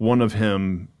 one of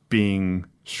him being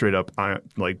straight up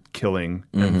like killing,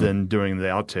 and then doing the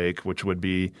outtake, which would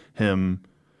be him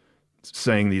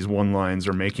saying these one lines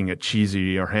or making it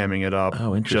cheesy or hamming it up,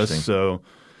 just so.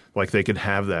 Like they could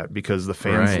have that because the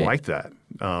fans like that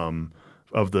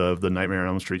of the Nightmare on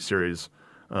Elm Street series.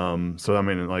 So I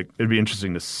mean, like it'd be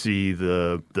interesting to see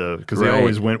because they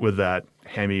always went with that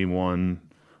hammy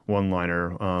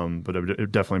one-liner. But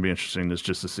it'd definitely be interesting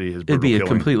just to see his. It'd be killing. A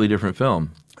completely different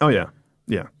film. Oh yeah.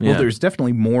 Yeah. Well, there's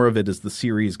definitely more of it as the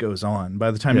series goes on.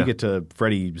 By the time you get to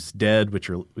Freddy's Dead, which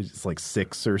is like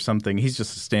 6 or something, he's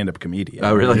just a stand-up comedian.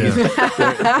 Oh, really? Yeah.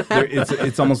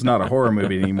 It's almost not a horror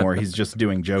movie anymore. He's just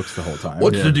doing jokes the whole time.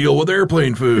 What's the deal with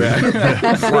airplane food?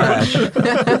 Flash.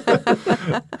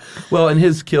 Well, and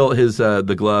his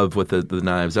the glove with the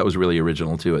knives, that was really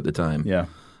original too at the time. Yeah.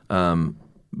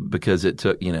 Because it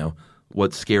took,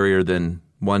 what's scarier than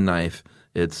one knife?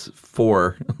 It's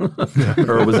 4.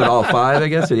 Or was it all 5, I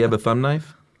guess? Did he have a thumb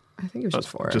knife? I think it was just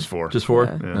 4. Just 4. Just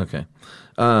 4? Yeah. Okay.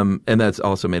 And that's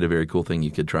also made a very cool thing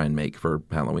you could try and make for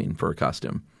Halloween for a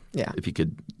costume. Yeah. If you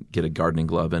could get a gardening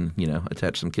glove and,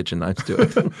 attach some kitchen knives to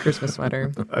it. Christmas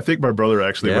sweater. I think my brother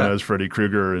actually went as Freddy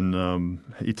Krueger, and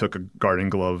he took a gardening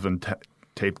glove and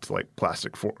taped like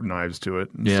plastic knives to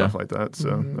it and stuff like that.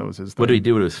 So that was his thing. What did he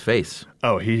do with his face?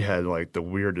 Oh, he had like the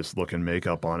weirdest looking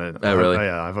makeup on it. Oh, really?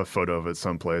 I have a photo of it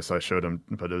someplace. I showed him,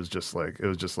 but it was just like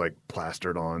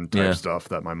plastered on type stuff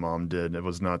that my mom did. It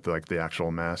was not like the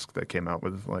actual mask that came out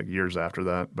with like years after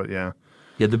that. But yeah.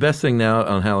 Yeah, the best thing now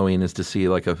on Halloween is to see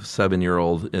like a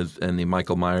 7-year-old in the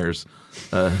Michael Myers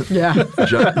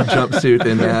jumpsuit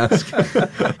and mask.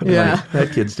 Yeah. Like,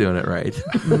 that kid's doing it right.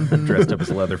 Dressed up as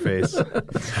Leatherface.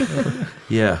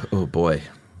 Yeah. Oh, boy.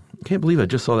 Can't believe I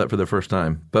just saw that for the first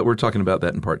time. But we're talking about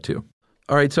that in part 2.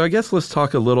 All right, so I guess let's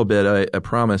talk a little bit. I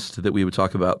promised that we would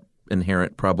talk about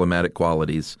inherent problematic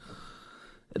qualities.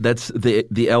 That's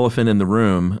the elephant in the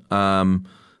room.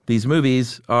 These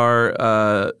movies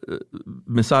are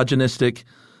misogynistic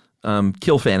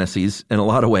kill fantasies in a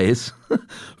lot of ways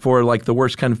for like the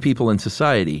worst kind of people in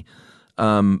society.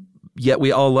 Yet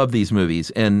we all love these movies,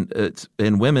 and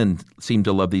women seem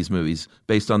to love these movies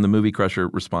based on the Movie Crusher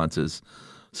responses.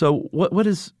 So what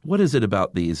is it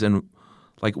about these, and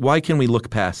like why can we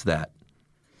look past that?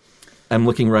 I'm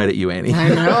looking right at you, Annie. I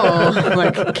know.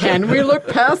 Like, can we look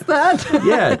past that?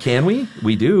 Yeah, can we?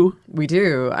 We do. We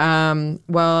do.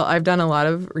 Well, I've done a lot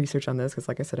of research on this because,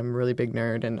 like I said, I'm a really big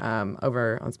nerd. And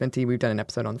over on Spinty, we've done an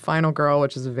episode on The Final Girl,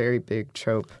 which is a very big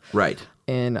trope. Right.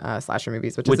 In slasher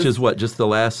movies. Which is what? Just the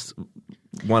last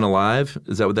one alive?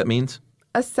 Is that what that means?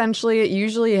 Essentially, it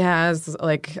usually has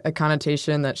like a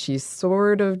connotation that she's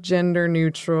sort of gender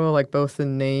neutral, like both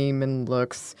in name and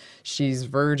looks. She's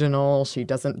virginal. She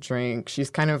doesn't drink. She's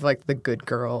kind of like the good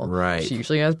girl. Right. She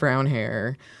usually has brown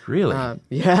hair. Really?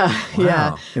 Yeah. Wow.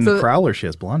 Yeah. In the Prowler, she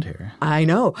has blonde hair. I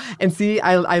know. And see,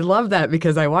 I love that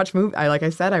because I watch like I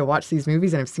said, I watch these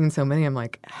movies and I've seen so many. I'm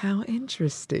like, how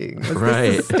interesting. Was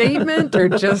this a statement or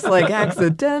just like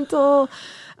accidental?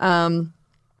 And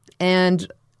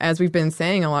as we've been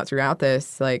saying a lot throughout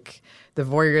this, like the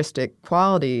voyeuristic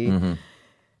quality,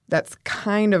 that's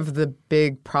kind of the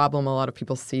big problem a lot of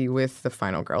people see with The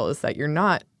Final Girl is that you're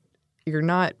not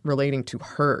relating to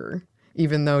her,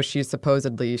 even though she's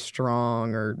supposedly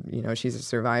strong or, she's a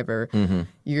survivor.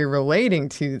 You're relating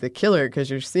to the killer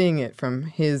because you're seeing it from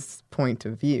his point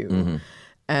of view.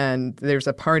 And there's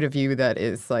a part of you that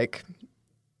is like,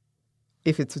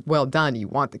 if it's well done, you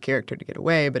want the character to get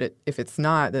away. But if it's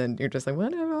not, then you're just like,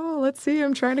 whatever, let's see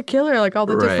him trying to kill her, like all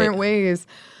the different ways.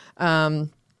 And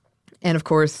of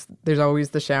course, there's always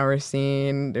the shower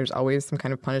scene. There's always some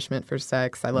kind of punishment for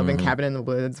sex. I love in Cabin in the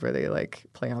Woods where they like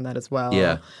play on that as well.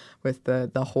 Yeah. With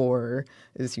the whore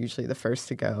is usually the first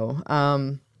to go.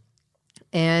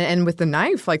 And with the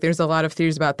knife, like there's a lot of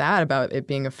theories about that, about it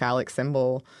being a phallic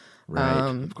symbol. Right,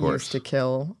 of course. Used to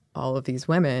kill all of these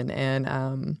women.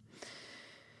 And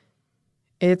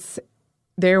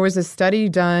there was a study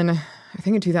done, I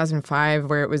think in 2005,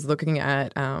 where it was looking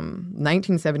at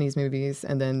 1970s movies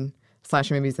and then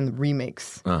slasher movies and the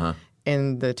remakes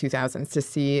in the 2000s to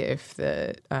see if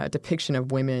the depiction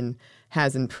of women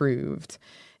has improved.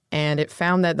 And it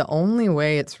found that the only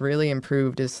way it's really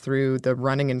improved is through the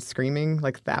running and screaming,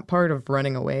 like that part of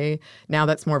running away. Now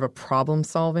that's more of a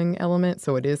problem-solving element,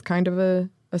 so it is kind of a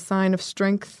sign of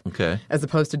strength. Okay. As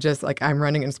opposed to just like I'm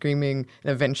running and screaming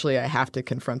and eventually I have to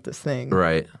confront this thing.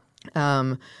 Right.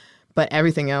 But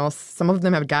everything else, some of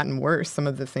them have gotten worse, some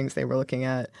of the things they were looking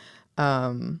at.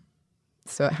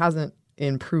 So it hasn't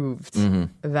improved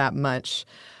that much.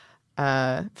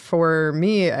 For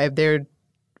me,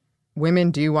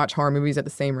 women do watch horror movies at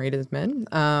the same rate as men.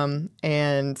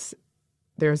 And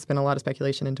there's been a lot of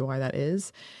speculation into why that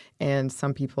is. And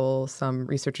some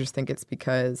researchers think it's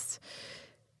because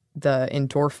the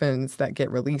endorphins that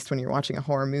get released when you're watching a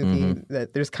horror movie,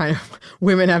 that there's kind of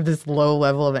women have this low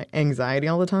level of anxiety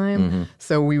all the time.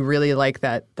 So we really like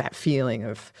that feeling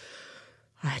of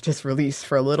I just released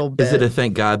for a little bit. Is it a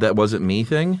thank God that wasn't me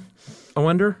thing? I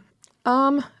wonder. I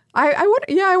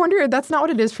wonder. That's not what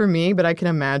it is for me, but I can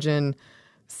imagine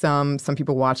some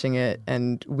people watching it,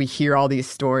 and we hear all these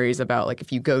stories about like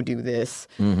if you go do this,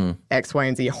 X, Y,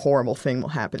 and Z, a horrible thing will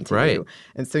happen to you.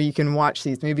 And so you can watch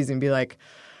these movies and be like,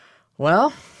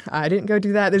 well, I didn't go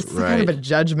do that. There's kind of a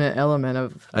judgment element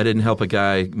of I didn't help a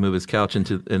guy move his couch in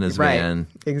his van.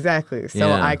 Exactly.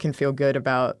 So I can feel good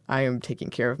about I am taking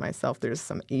care of myself. There's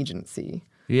some agency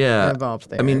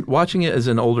involved there. I mean, watching it as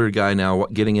an older guy now,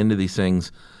 getting into these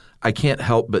things, I can't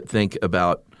help but think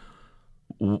about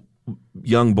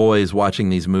young boys watching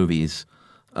these movies.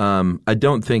 I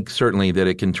don't think certainly that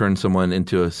it can turn someone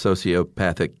into a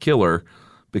sociopathic killer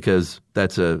because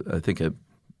that's I think a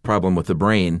problem with the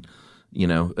brain.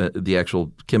 the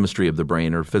actual chemistry of the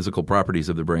brain or physical properties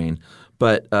of the brain.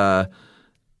 But I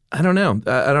don't know.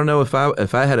 I don't know if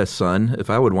I had a son, if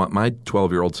I would want my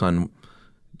 12-year-old son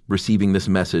receiving this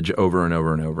message over and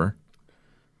over and over.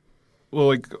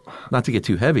 Well, not to get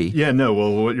too heavy. Yeah, no.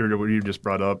 Well, what you just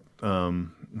brought up, I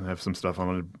have some stuff I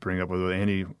want to bring up with what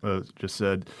Andy just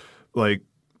said. Like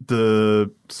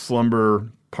the slumber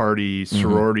party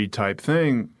sorority type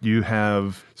thing, you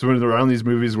have – so when around these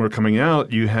movies were coming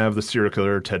out, you have the serial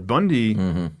killer Ted Bundy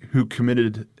who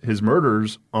committed his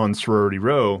murders on Sorority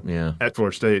Row at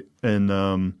Florida State.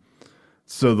 And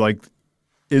so like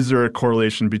is there a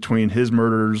correlation between his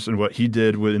murders and what he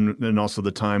did and also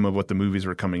the time of what the movies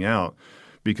were coming out?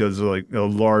 Because like a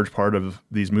large part of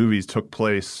these movies took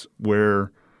place where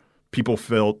people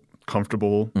felt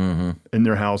comfortable in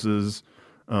their houses,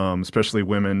 especially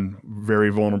women, very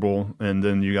vulnerable. And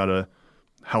then you got a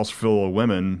house full of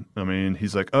women. I mean,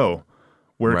 he's like, oh,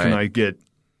 where can I get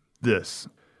this?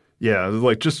 Yeah,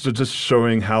 like just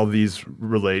showing how these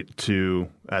relate to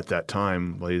at that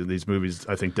time. Like these movies,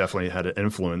 I think, definitely had an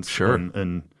influence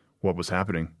in what was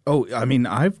happening. Oh, I mean,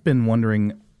 I've been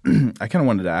wondering. I kind of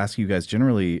wanted to ask you guys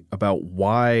generally about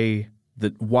why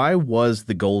was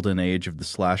the golden age of the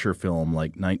slasher film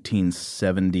like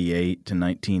 1978 to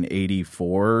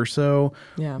 1984 or so?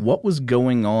 Yeah. What was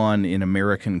going on in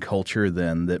American culture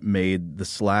then that made the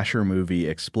slasher movie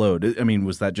explode? I mean,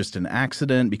 was that just an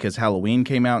accident because Halloween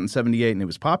came out in 78 and it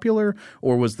was popular?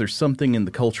 Or was there something in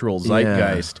the cultural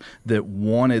zeitgeist that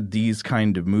wanted these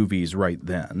kind of movies right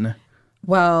then?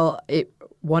 Well,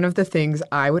 one of the things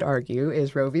I would argue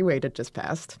is Roe v. Wade had just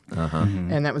passed.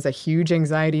 And that was a huge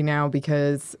anxiety now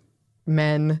because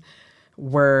men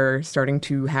were starting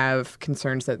to have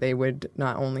concerns that they would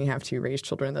not only have to raise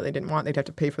children that they didn't want, they'd have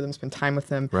to pay for them, spend time with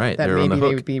them, that maybe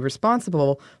they would be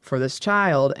responsible for this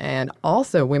child. And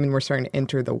also women were starting to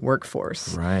enter the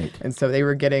workforce. Right. And so they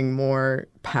were getting more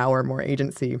power, more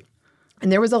agency.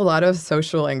 And there was a lot of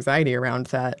social anxiety around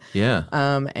that. Yeah.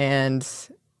 And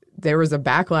there was a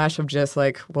backlash of just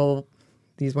like, well,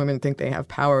 these women think they have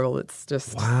power. Well, let's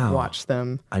just watch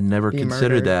them. I never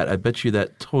considered that. I bet you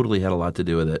that totally had a lot to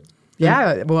do with it.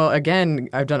 Yeah. Well, again,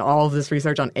 I've done all of this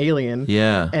research on Alien.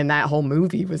 Yeah. And that whole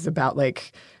movie was about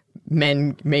like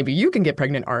men, maybe you can get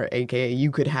pregnant, or AKA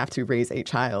you could have to raise a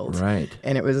child. Right.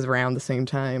 And it was around the same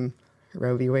time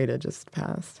Roe v. Wade had just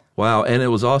passed. Wow. And it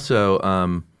was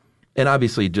also and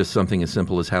obviously just something as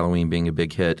simple as Halloween being a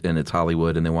big hit and it's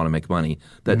Hollywood and they want to make money.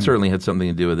 That certainly had something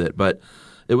to do with it. But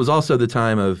it was also the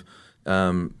time of,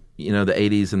 the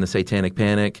 80s and the Satanic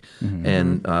Panic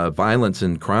and violence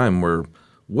and crime were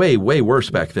way, way worse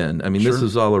back then. I mean, this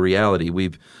is all a reality. We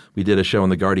did a show on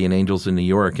the Guardian Angels in New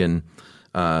York and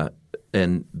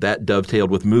that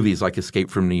dovetailed with movies like Escape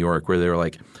from New York where they were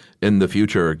like, in the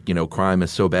future, crime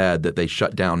is so bad that they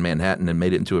shut down Manhattan and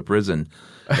made it into a prison.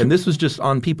 And this was just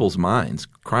on people's minds.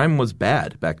 Crime was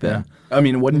bad back then. Yeah. I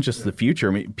mean, it wasn't just the future.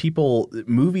 I mean,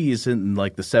 movies in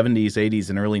like the 70s, 80s,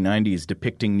 and early 90s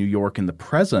depicting New York in the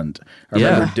present, I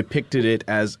remember depicted it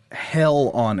as hell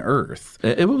on earth.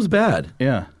 It was bad.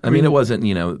 Yeah. I mean, it wasn't,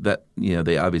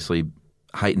 they obviously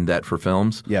heightened that for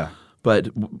films. Yeah. But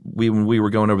when we were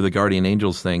going over the Guardian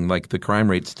Angels thing, like the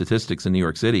crime rate statistics in New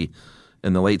York City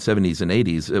in the late 70s and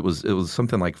 80s, it was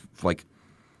something like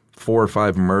 4 or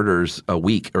 5 murders a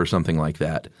week or something like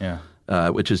that. Yeah.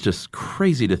 Which is just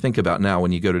crazy to think about now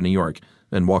when you go to New York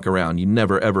and walk around. You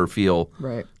never, ever feel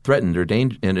threatened or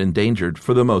endangered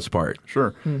for the most part.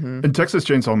 Sure. And Texas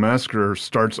Chainsaw Massacre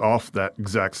starts off that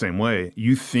exact same way.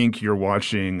 You think you're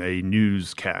watching a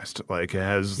newscast. Like it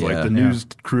has the news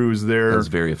crew is there. That's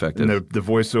very effective. And the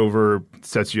voiceover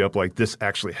sets you up like this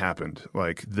actually happened.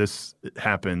 Like this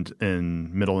happened in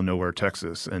middle of nowhere,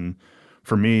 Texas. And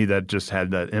for me, that just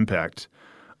had that impact.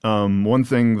 One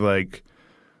thing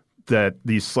that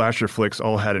these slasher flicks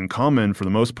all had in common for the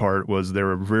most part was they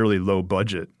were really low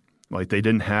budget. Like they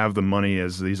didn't have the money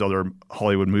as these other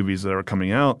Hollywood movies that are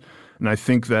coming out. And I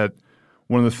think that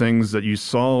one of the things that you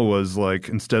saw was like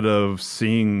instead of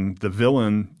seeing the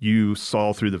villain, you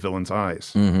saw through the villain's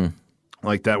eyes.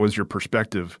 Like that was your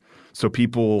perspective. So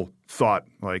people thought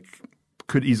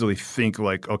could easily think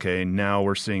like, okay, now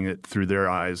we're seeing it through their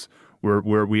eyes.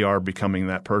 Where we are becoming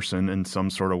that person in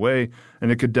some sort of way.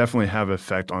 And it could definitely have an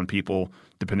effect on people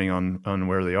depending on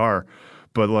where they are.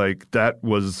 But that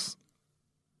was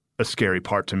a scary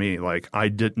part to me.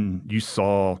 You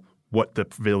saw what the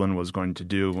villain was going to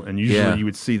do. And usually you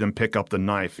would see them pick up the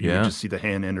knife. You would just see the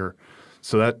hand enter.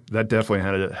 So that definitely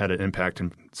had an impact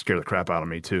and scared the crap out of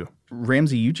me too.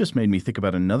 Ramsey, you just made me think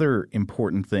about another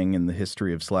important thing in the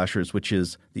history of slashers, which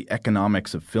is the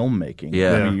economics of filmmaking.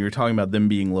 Yeah. I mean, you're talking about them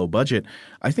being low budget.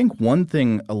 I think one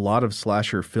thing a lot of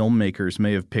slasher filmmakers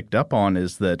may have picked up on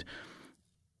is that,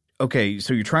 okay,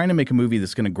 so you're trying to make a movie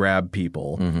that's going to grab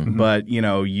people, but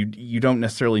you don't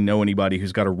necessarily know anybody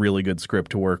who's got a really good script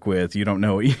to work with. You don't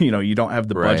know, you don't have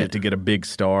the budget to get a big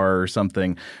star or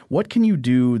something. What can you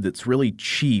do that's really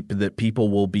cheap that people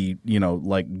will be,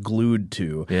 like glued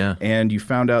to? Yeah. And you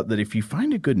found out that if you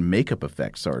find a good makeup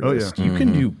effects artist, you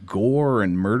can do gore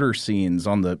and murder scenes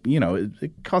on the,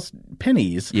 it costs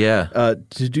pennies to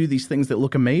do these things that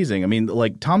look amazing. I mean,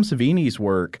 like Tom Savini's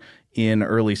work in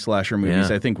early slasher movies,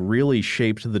 I think really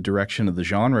shaped the direction of the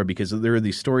genre, because there are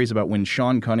these stories about when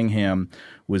Sean Cunningham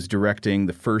was directing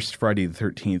the first Friday the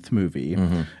 13th movie.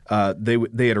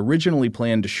 They had originally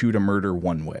planned to shoot a murder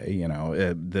one way,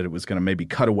 that it was going to maybe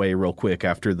cut away real quick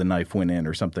after the knife went in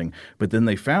or something. But then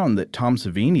they found that Tom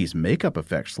Savini's makeup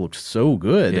effects looked so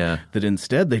good that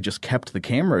instead they just kept the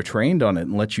camera trained on it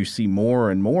and let you see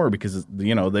more and more because,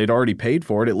 they'd already paid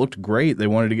for it. It looked great. They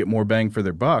wanted to get more bang for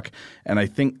their buck. And I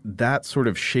think that sort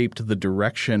of shaped the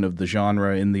direction of the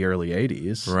genre in the early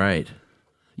 80s. Right.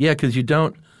 Yeah, because you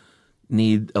don't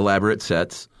need elaborate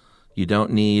sets. You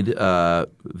don't need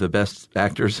the best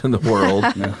actors in the world.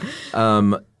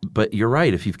 But you're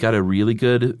right. If you've got a really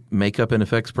good makeup and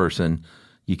effects person,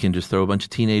 you can just throw a bunch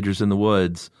of teenagers in the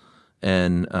woods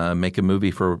and make a movie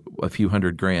for a few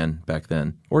 $100,000 back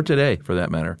then, or today, for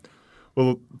that matter.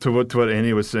 Well, to what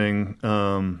Annie was saying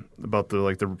about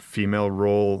the female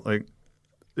role,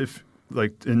 if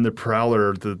in The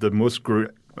Prowler, the most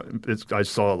I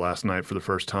saw it last night for the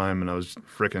first time, and I was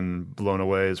freaking blown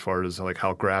away as far as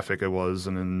how graphic it was,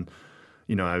 and then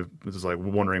I was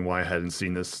wondering why I hadn't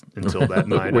seen this until that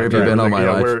night. Where have you been all my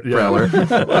life, Prowler?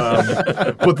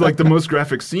 But the most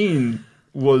graphic scene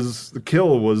was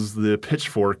the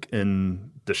pitchfork in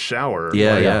the shower.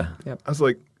 Yeah. I was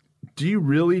like, do you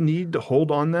really need to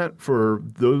hold on that for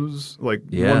those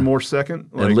one more second?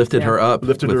 And lifted her up.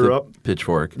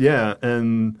 Pitchfork. Yeah,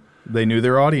 and they knew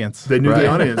their audience. They knew the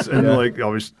audience, and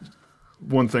obviously,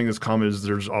 one thing that's common is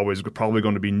there's always probably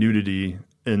going to be nudity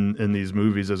in these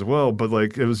movies as well.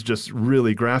 But it was just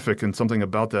really graphic, and something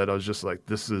about that I was just like,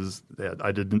 this is.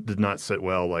 I did not sit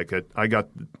well. I got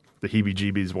the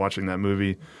heebie-jeebies watching that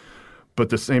movie. But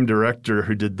the same director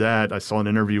who did that, I saw an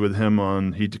interview with him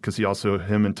because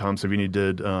him and Tom Savini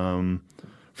did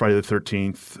Friday the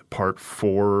 13th Part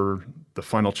 4, the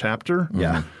final chapter.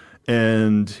 Yeah.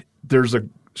 And there's a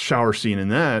shower scene in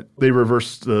that. They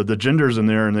reversed the genders in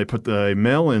there, and they put the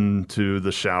male into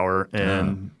the shower,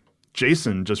 and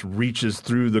Jason just reaches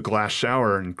through the glass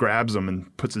shower and grabs him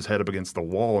and puts his head up against the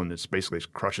wall, and it basically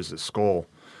crushes his skull.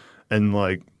 And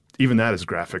even that is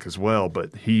graphic as well,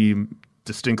 but he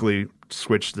distinctly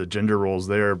switched the gender roles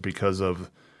there because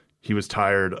he was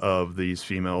tired of these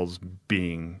females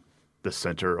being the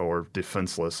center or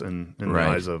defenseless in the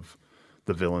eyes of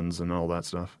the villains and all that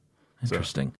stuff.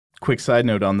 Interesting. Quick side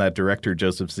note on that director,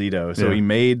 Joseph Zito. So he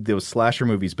made those slasher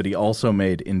movies, but he also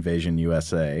made Invasion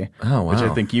USA. Oh, wow. Which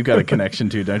I think you got a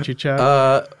connection to, don't you, Chuck?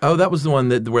 That was the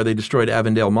one where they destroyed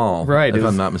Avondale Mall, right? If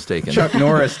I'm not mistaken. Chuck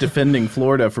Norris defending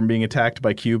Florida from being attacked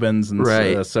by Cubans and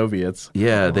Soviets.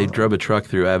 Yeah, they drove a truck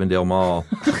through Avondale Mall,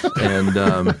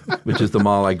 and which is the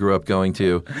mall I grew up going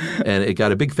to, and it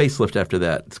got a big facelift after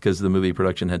that. It's because the movie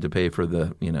production had to pay for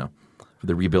the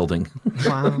rebuilding.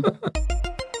 Wow.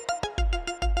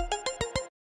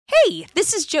 Hey,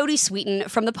 this is Jodie Sweetin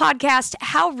from the podcast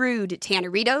How Rude,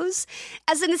 Tanneritos.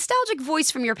 As a nostalgic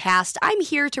voice from your past, I'm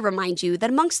here to remind you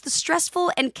that amongst the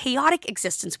stressful and chaotic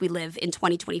existence we live in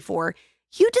 2024,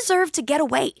 you deserve to get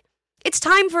away. It's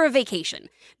time for a vacation,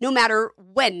 no matter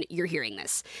when you're hearing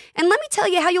this. And let me tell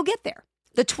you how you'll get there.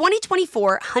 The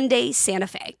 2024 Hyundai Santa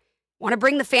Fe. Want to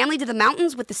bring the family to the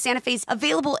mountains with the Santa Fe's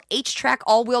available H-Track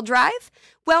all-wheel drive?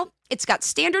 Well, it's got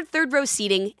standard third-row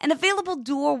seating and available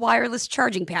dual wireless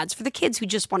charging pads for the kids who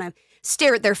just want to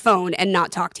stare at their phone and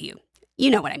not talk to you.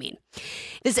 You know what I mean.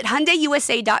 Visit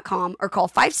HyundaiUSA.com or call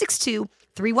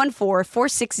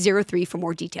 562-314-4603 for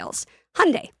more details.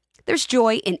 Hyundai. There's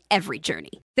joy in every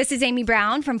journey. This is Amy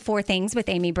Brown from 4 Things with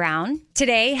Amy Brown.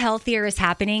 Today, healthier is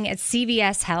happening at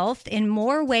CVS Health in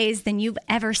more ways than you've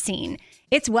ever seen.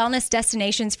 It's wellness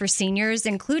destinations for seniors,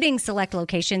 including select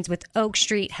locations with Oak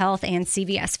Street Health and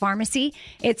CVS Pharmacy.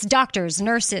 It's doctors,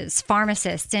 nurses,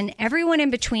 pharmacists, and everyone in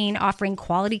between offering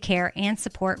quality care and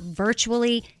support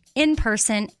virtually, in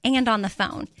person, and on the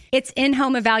phone. It's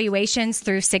in-home evaluations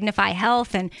through Signify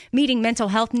Health and meeting mental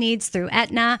health needs through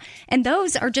Aetna. And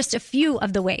those are just a few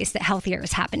of the ways that healthier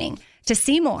is happening. To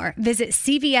see more, visit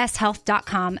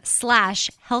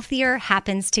cvshealth.com/healthier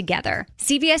happens together.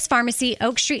 CVS Pharmacy,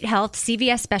 Oak Street Health,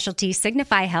 CVS Specialty,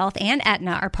 Signify Health, and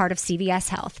Aetna are part of CVS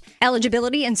Health.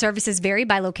 Eligibility and services vary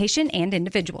by location and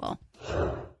individual.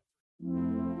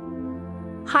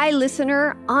 Hi,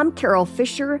 listener. I'm Carol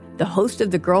Fisher, the host of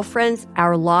The Girlfriends,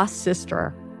 Our Lost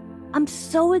Sister. I'm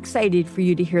so excited for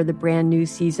you to hear the brand new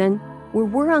season where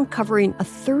we're uncovering a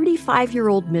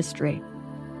 35-year-old mystery.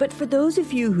 But for those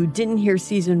of you who didn't hear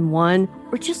season 1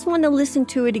 or just want to listen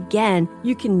to it again,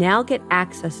 you can now get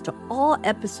access to all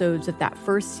episodes of that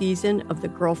first season of The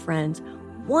Girlfriends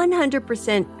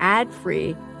 100%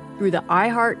 ad-free through the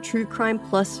iHeart True Crime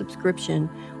Plus subscription,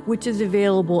 which is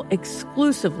available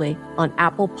exclusively on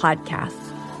Apple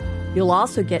Podcasts. You'll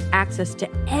also get access to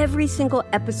every single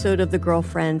episode of The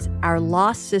Girlfriends, Our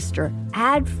Lost Sister,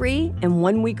 ad-free and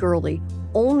 1 week early,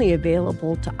 only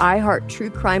available to iHeart True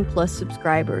Crime Plus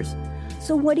subscribers.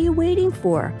 So what are you waiting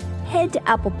for? Head to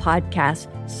Apple Podcasts,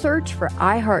 search for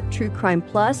iHeart True Crime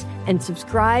Plus, and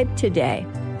subscribe today.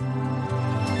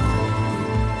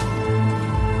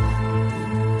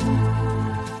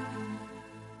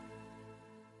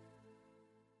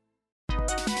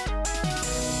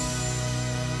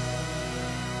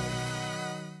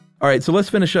 All right, so let's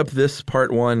finish up this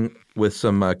part 1 with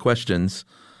some questions.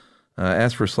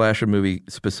 Ask for slasher movie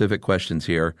specific questions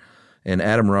here. And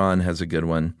Adam Ron has a good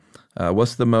one.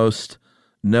 What's the most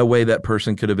no way that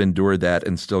person could have endured that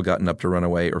and still gotten up to run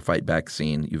away or fight back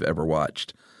scene you've ever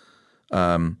watched?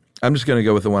 I'm just going to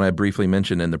go with the one I briefly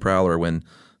mentioned in The Prowler when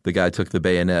the guy took the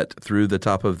bayonet through the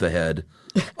top of the head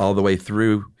all the way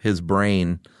through his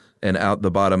brain and out the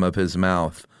bottom of his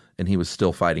mouth, and he was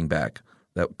still fighting back.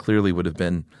 That clearly would have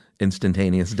been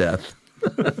instantaneous death.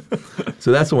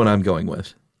 So that's the one I'm going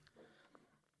with.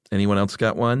 Anyone else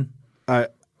got one? I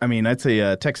mean, I'd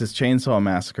say Texas Chainsaw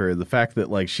Massacre. The fact that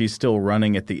like she's still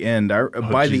running at the end.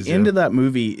 By the end of that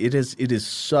movie, it is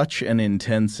such an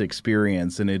intense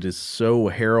experience, and it is so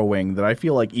harrowing that I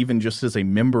feel like even just as a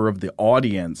member of the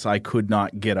audience, I could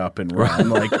not get up and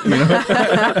run. Like, you know,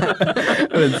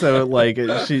 and so like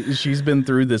she's been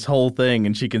through this whole thing,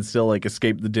 and she can still like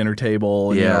escape the dinner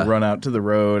table and you know, run out to the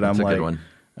road. That's I'm a like, good one.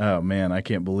 Oh man, I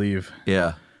can't believe.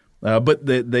 Yeah. But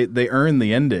they earn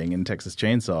the ending in Texas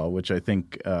Chainsaw, which I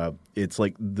think it's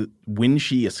like when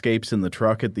she escapes in the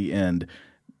truck at the end,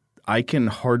 I can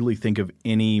hardly think of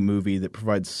any movie that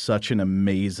provides such an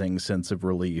amazing sense of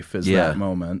relief as that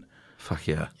moment. Fuck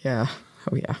yeah. Yeah.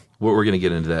 Oh, yeah. We're going to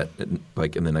get into that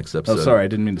in the next episode. Oh, sorry. I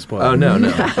didn't mean to spoil it. Oh, no.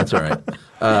 That's all right.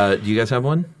 Do you guys have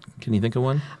one? Can you think of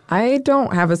one? I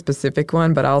don't have a specific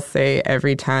one, but I'll say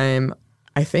every time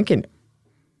I think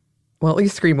at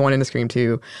least Scream 1 and Scream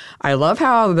 2, I love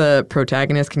how the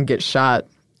protagonist can get shot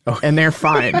and they're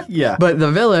fine. Yeah. But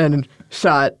the villain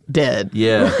shot dead.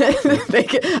 Yeah. I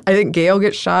think Gale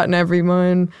gets shot in every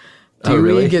one.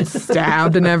 Dewey gets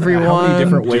stabbed in every one. How many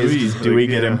different ways does Dewey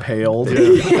get impaled?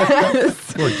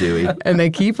 Yes. Poor Dewey. And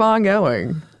they keep on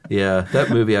going. Yeah.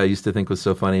 That movie I used to think was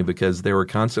so funny because they were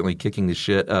constantly kicking the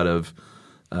shit out of,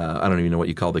 I don't even know what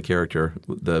you call the character.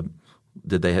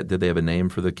 Did they have a name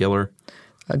for the killer?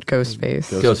 Ghostface.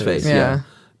 Ghostface, yeah.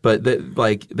 But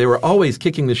they were always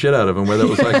kicking the shit out of him, whether it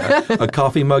was like a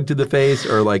coffee mug to the face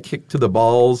or like kick to the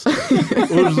balls.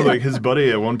 It was like his buddy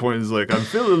at one point is like, I'm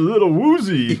feeling a little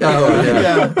woozy. Oh,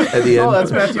 yeah. At the end. Oh,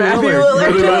 that's Matthew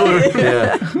Lillard.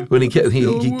 Yeah. When he I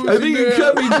think you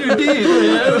cut me too deep,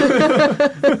 man.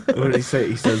 What did he say?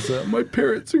 He says, my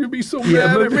parents are going to be so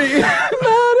mad at me.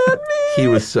 He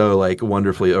was so like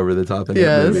wonderfully over the top in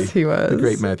that movie. Yes, he was. The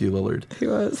great Matthew Lillard. He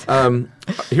was.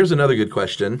 Here's another good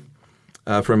question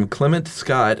from Clement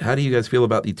Scott. How do you guys feel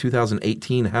about the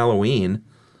 2018 Halloween?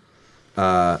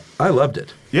 I loved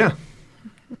it. Yeah.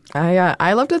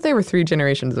 I loved that there were 3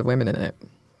 generations of women in it.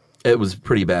 It was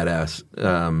pretty badass.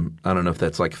 I don't know if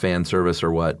that's like fan service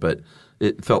or what, but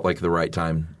it felt like the right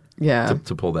time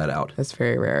to pull that out. That's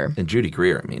very rare. And Judy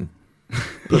Greer, I mean.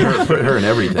 Put her in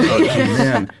everything. Oh,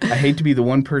 man. I hate to be the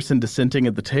one person dissenting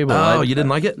at the table. Oh, you didn't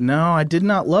like it? No, I did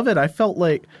not love it. I felt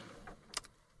like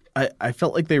I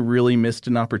felt like they really missed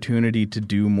an opportunity to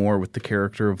do more with the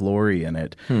character of Laurie in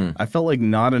it. I felt like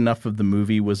not enough of the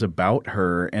movie was about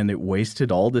her, and it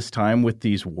wasted all this time with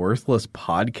these worthless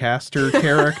podcaster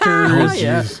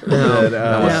characters.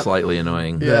 That was slightly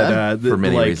annoying for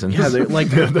many reasons. Yeah, like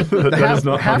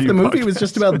half the movie was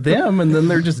just about them, and then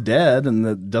they're just dead, and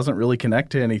that doesn't really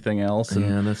connect to anything else. And,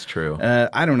 yeah, that's true.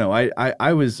 I don't know.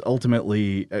 I was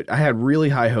ultimately I had really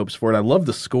high hopes for it. I love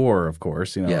the score, of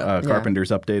course. You know,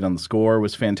 Carpenter's update on the score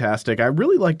was fantastic. I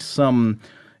really liked some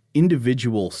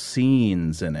individual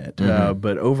scenes in it.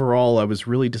 But overall, I was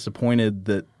really disappointed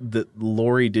that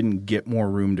Laurie didn't get more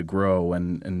room to grow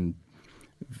and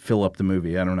fill up the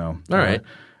movie. I don't know. All right.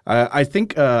 I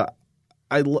think I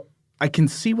can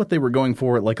see what they were going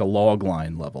for at like a log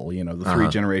line level, the three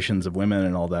generations of women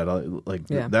and all that.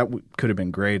 That could have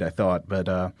been great, I thought. But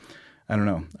I don't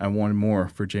know. I wanted more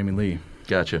for Jamie Lee.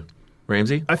 Gotcha.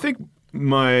 Ramsey? I think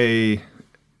my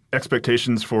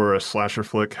expectations for a slasher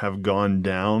flick have gone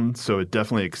down, so it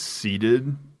definitely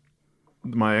exceeded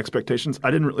my expectations.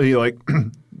 I didn't really like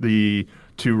the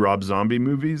two Rob Zombie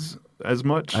movies as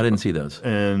much. I didn't see those,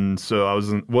 and so I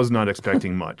was not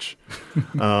expecting much.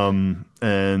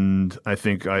 And I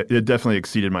think it definitely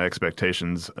exceeded my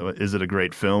expectations. Is it a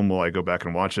great film? Will I go back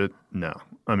and watch it? No.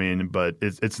 I mean, but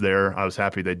it's there. I was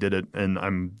happy they did it, and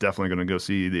I'm definitely going to go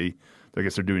see I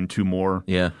guess they're doing 2 more.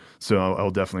 Yeah. So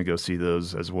I'll definitely go see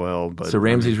those as well. But so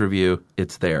Ramsey's review,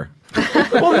 it's there.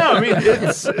 Well, no, I mean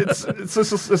it's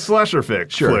a slasher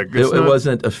flick. Sure, it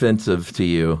wasn't offensive to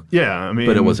you. Yeah, I mean,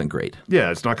 but it wasn't great.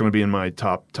 Yeah, it's not going to be in my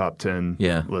top 10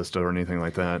 list or anything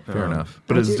like that. Fair enough.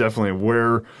 But it's definitely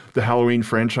where the Halloween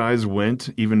franchise went,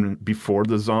 even before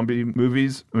the zombie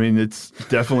movies. I mean, it's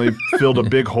definitely filled a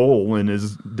big hole and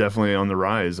is definitly on the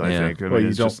rise. I think. I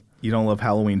mean, you don't love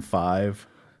Halloween 5?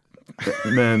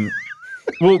 Man,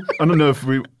 well, I don't know if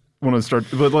we want to start,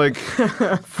 but like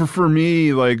for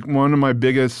me, like one of my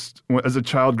biggest, as a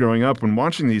child growing up, when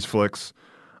watching these flicks,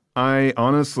 it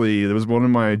was one of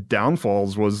my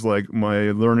downfalls was like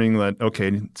my learning that,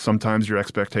 okay, sometimes your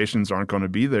expectations aren't going to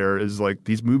be there, is like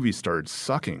these movies started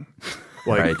sucking,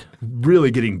 like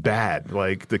really getting bad.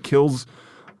 Like the kills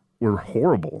were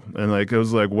horrible, and like it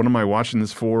was like, what am I watching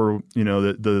this for?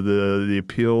 The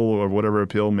appeal or whatever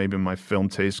appeal. Maybe my film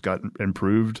taste got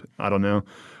improved. I don't know,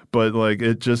 but like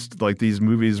it just like these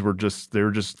movies they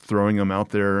were just throwing them out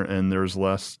there, and there's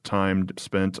less time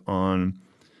spent on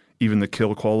even the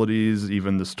kill qualities,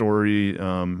 even the story,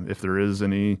 if there is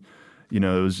any.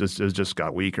 It just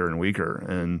got weaker and weaker,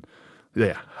 and.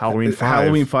 Yeah, Halloween 5.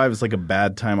 Halloween 5 is like a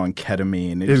bad time on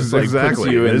ketamine. It just like exactly.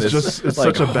 puts you in it's this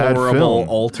such a bad horrible, film.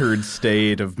 altered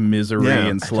state of misery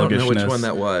and sluggishness. I don't know which one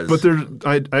that was. But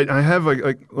I have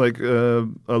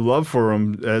a love for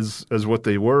them as what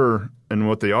they were and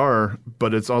what they are.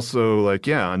 But it's also like,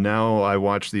 now I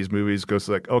watch these movies, goes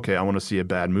like, okay, I want to see a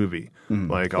bad movie.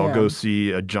 Like I'll go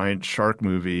see a giant shark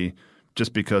movie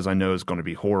just because I know it's going to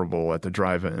be horrible at the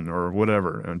drive-in or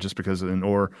whatever, and just because,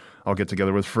 or I'll get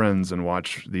together with friends and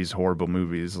watch these horrible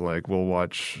movies. Like we'll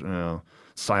watch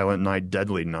Silent Night,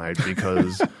 Deadly Night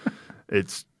because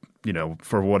it's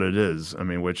for what it is. I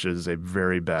mean, which is a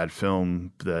very bad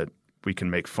film that we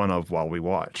can make fun of while we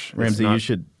watch. Ramsey, you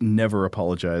should never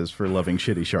apologize for loving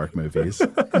shitty shark movies. You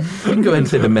can go ahead and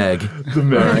say The Meg. The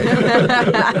Meg.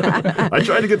 I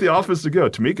tried to get The Office to go.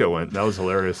 Tamika went. That was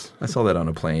hilarious. I saw that on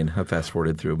a plane. I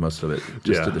fast-forwarded through most of it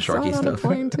just to the sharky stuff. On a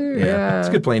plane too. Yeah. It's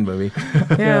a good plane movie.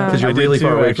 Yeah. Because you're really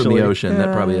far away from the ocean.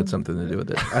 That probably had something to do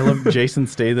with it. I love Jason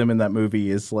Statham in that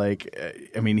movie. Is like,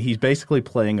 I mean, he's basically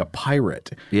playing a pirate.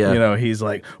 Yeah. He's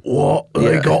like, what?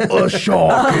 They got a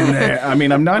shark in there. I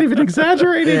mean, I'm not even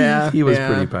exaggerating. Yeah, he was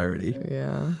pretty piratey.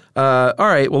 Yeah. All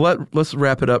right. Well, let's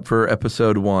wrap it up for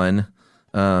episode 1.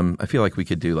 I feel like we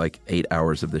could do like 8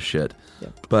 hours of this shit.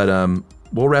 Yep. But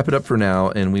we'll wrap it up for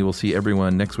now, and we will see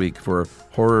everyone next week for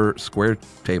Horror Square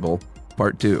Table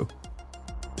Part 2.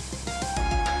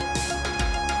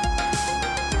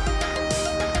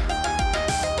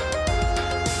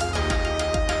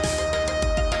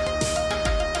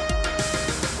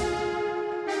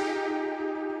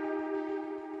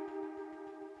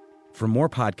 For more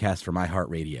podcasts from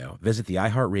iHeartRadio, visit the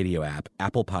iHeartRadio app,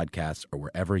 Apple Podcasts, or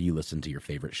wherever you listen to your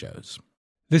favorite shows.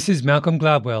 This is Malcolm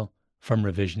Gladwell from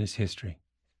Revisionist History.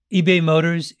 eBay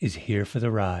Motors is here for the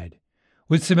ride.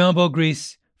 With some elbow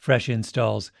grease, fresh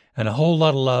installs, and a whole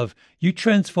lot of love, you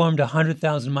transformed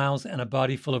 100,000 miles and a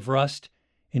body full of rust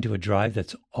into a drive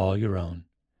that's all your own.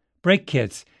 Brake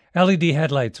kits, LED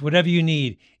headlights, whatever you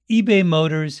need, eBay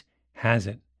Motors has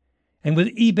it. And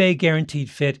with eBay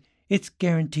Guaranteed Fit, it's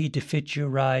guaranteed to fit your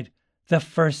ride the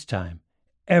first time,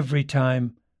 every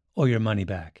time, or your money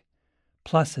back.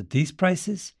 Plus, at these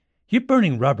prices, you're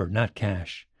burning rubber, not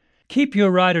cash. Keep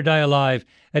your ride or die alive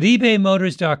at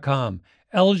ebaymotors.com.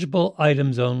 Eligible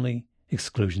items only.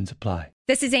 Exclusions apply.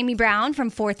 This is Amy Brown from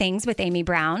 4 Things with Amy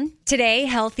Brown. Today,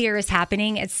 healthier is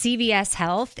happening at CVS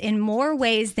Health in more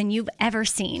ways than you've ever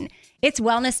seen. It's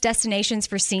wellness destinations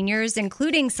for seniors,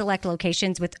 including select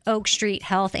locations with Oak Street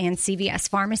Health and CVS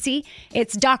Pharmacy.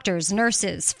 It's doctors,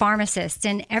 nurses, pharmacists,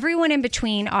 and everyone in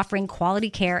between offering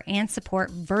quality care and support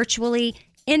virtually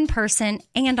in person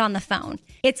and on the phone.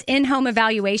 It's in-home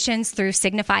evaluations through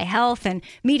Signify Health and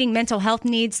meeting mental health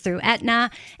needs through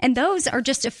Aetna. And those are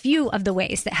just a few of the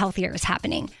ways that Healthier is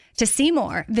happening. To see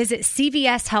more, visit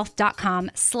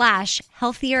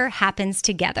cvshealth.com/healthier happens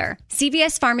together.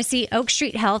 CVS Pharmacy, Oak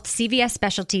Street Health, CVS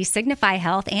Specialty, Signify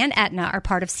Health, and Aetna are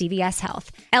part of CVS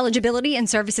Health. Eligibility and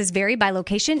services vary by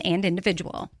location and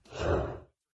individual.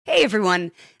 Hey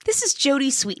everyone, this is Jody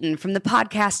Sweeten from the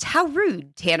podcast How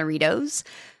Rude, Tanneritos.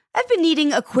 I've been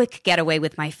needing a quick getaway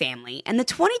with my family, and the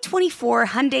 2024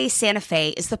 Hyundai Santa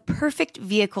Fe is the perfect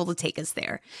vehicle to take us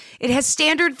there. It has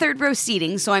standard third-row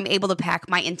seating, so I'm able to pack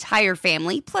my entire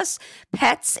family, plus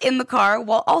pets, in the car,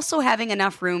 while also having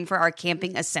enough room for our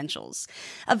camping essentials.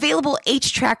 Available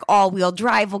H-Track all-wheel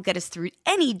drive will get us through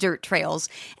any dirt trails,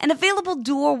 and available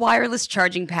dual wireless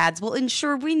charging pads will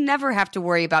ensure we never have to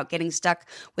worry about getting stuck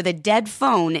with a dead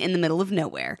phone in the middle of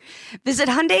nowhere. Visit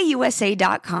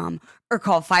HyundaiUSA.com or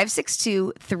call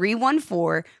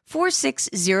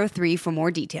 562-314-4603 for more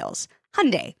details.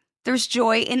 Hyundai, there's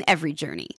joy in every journey.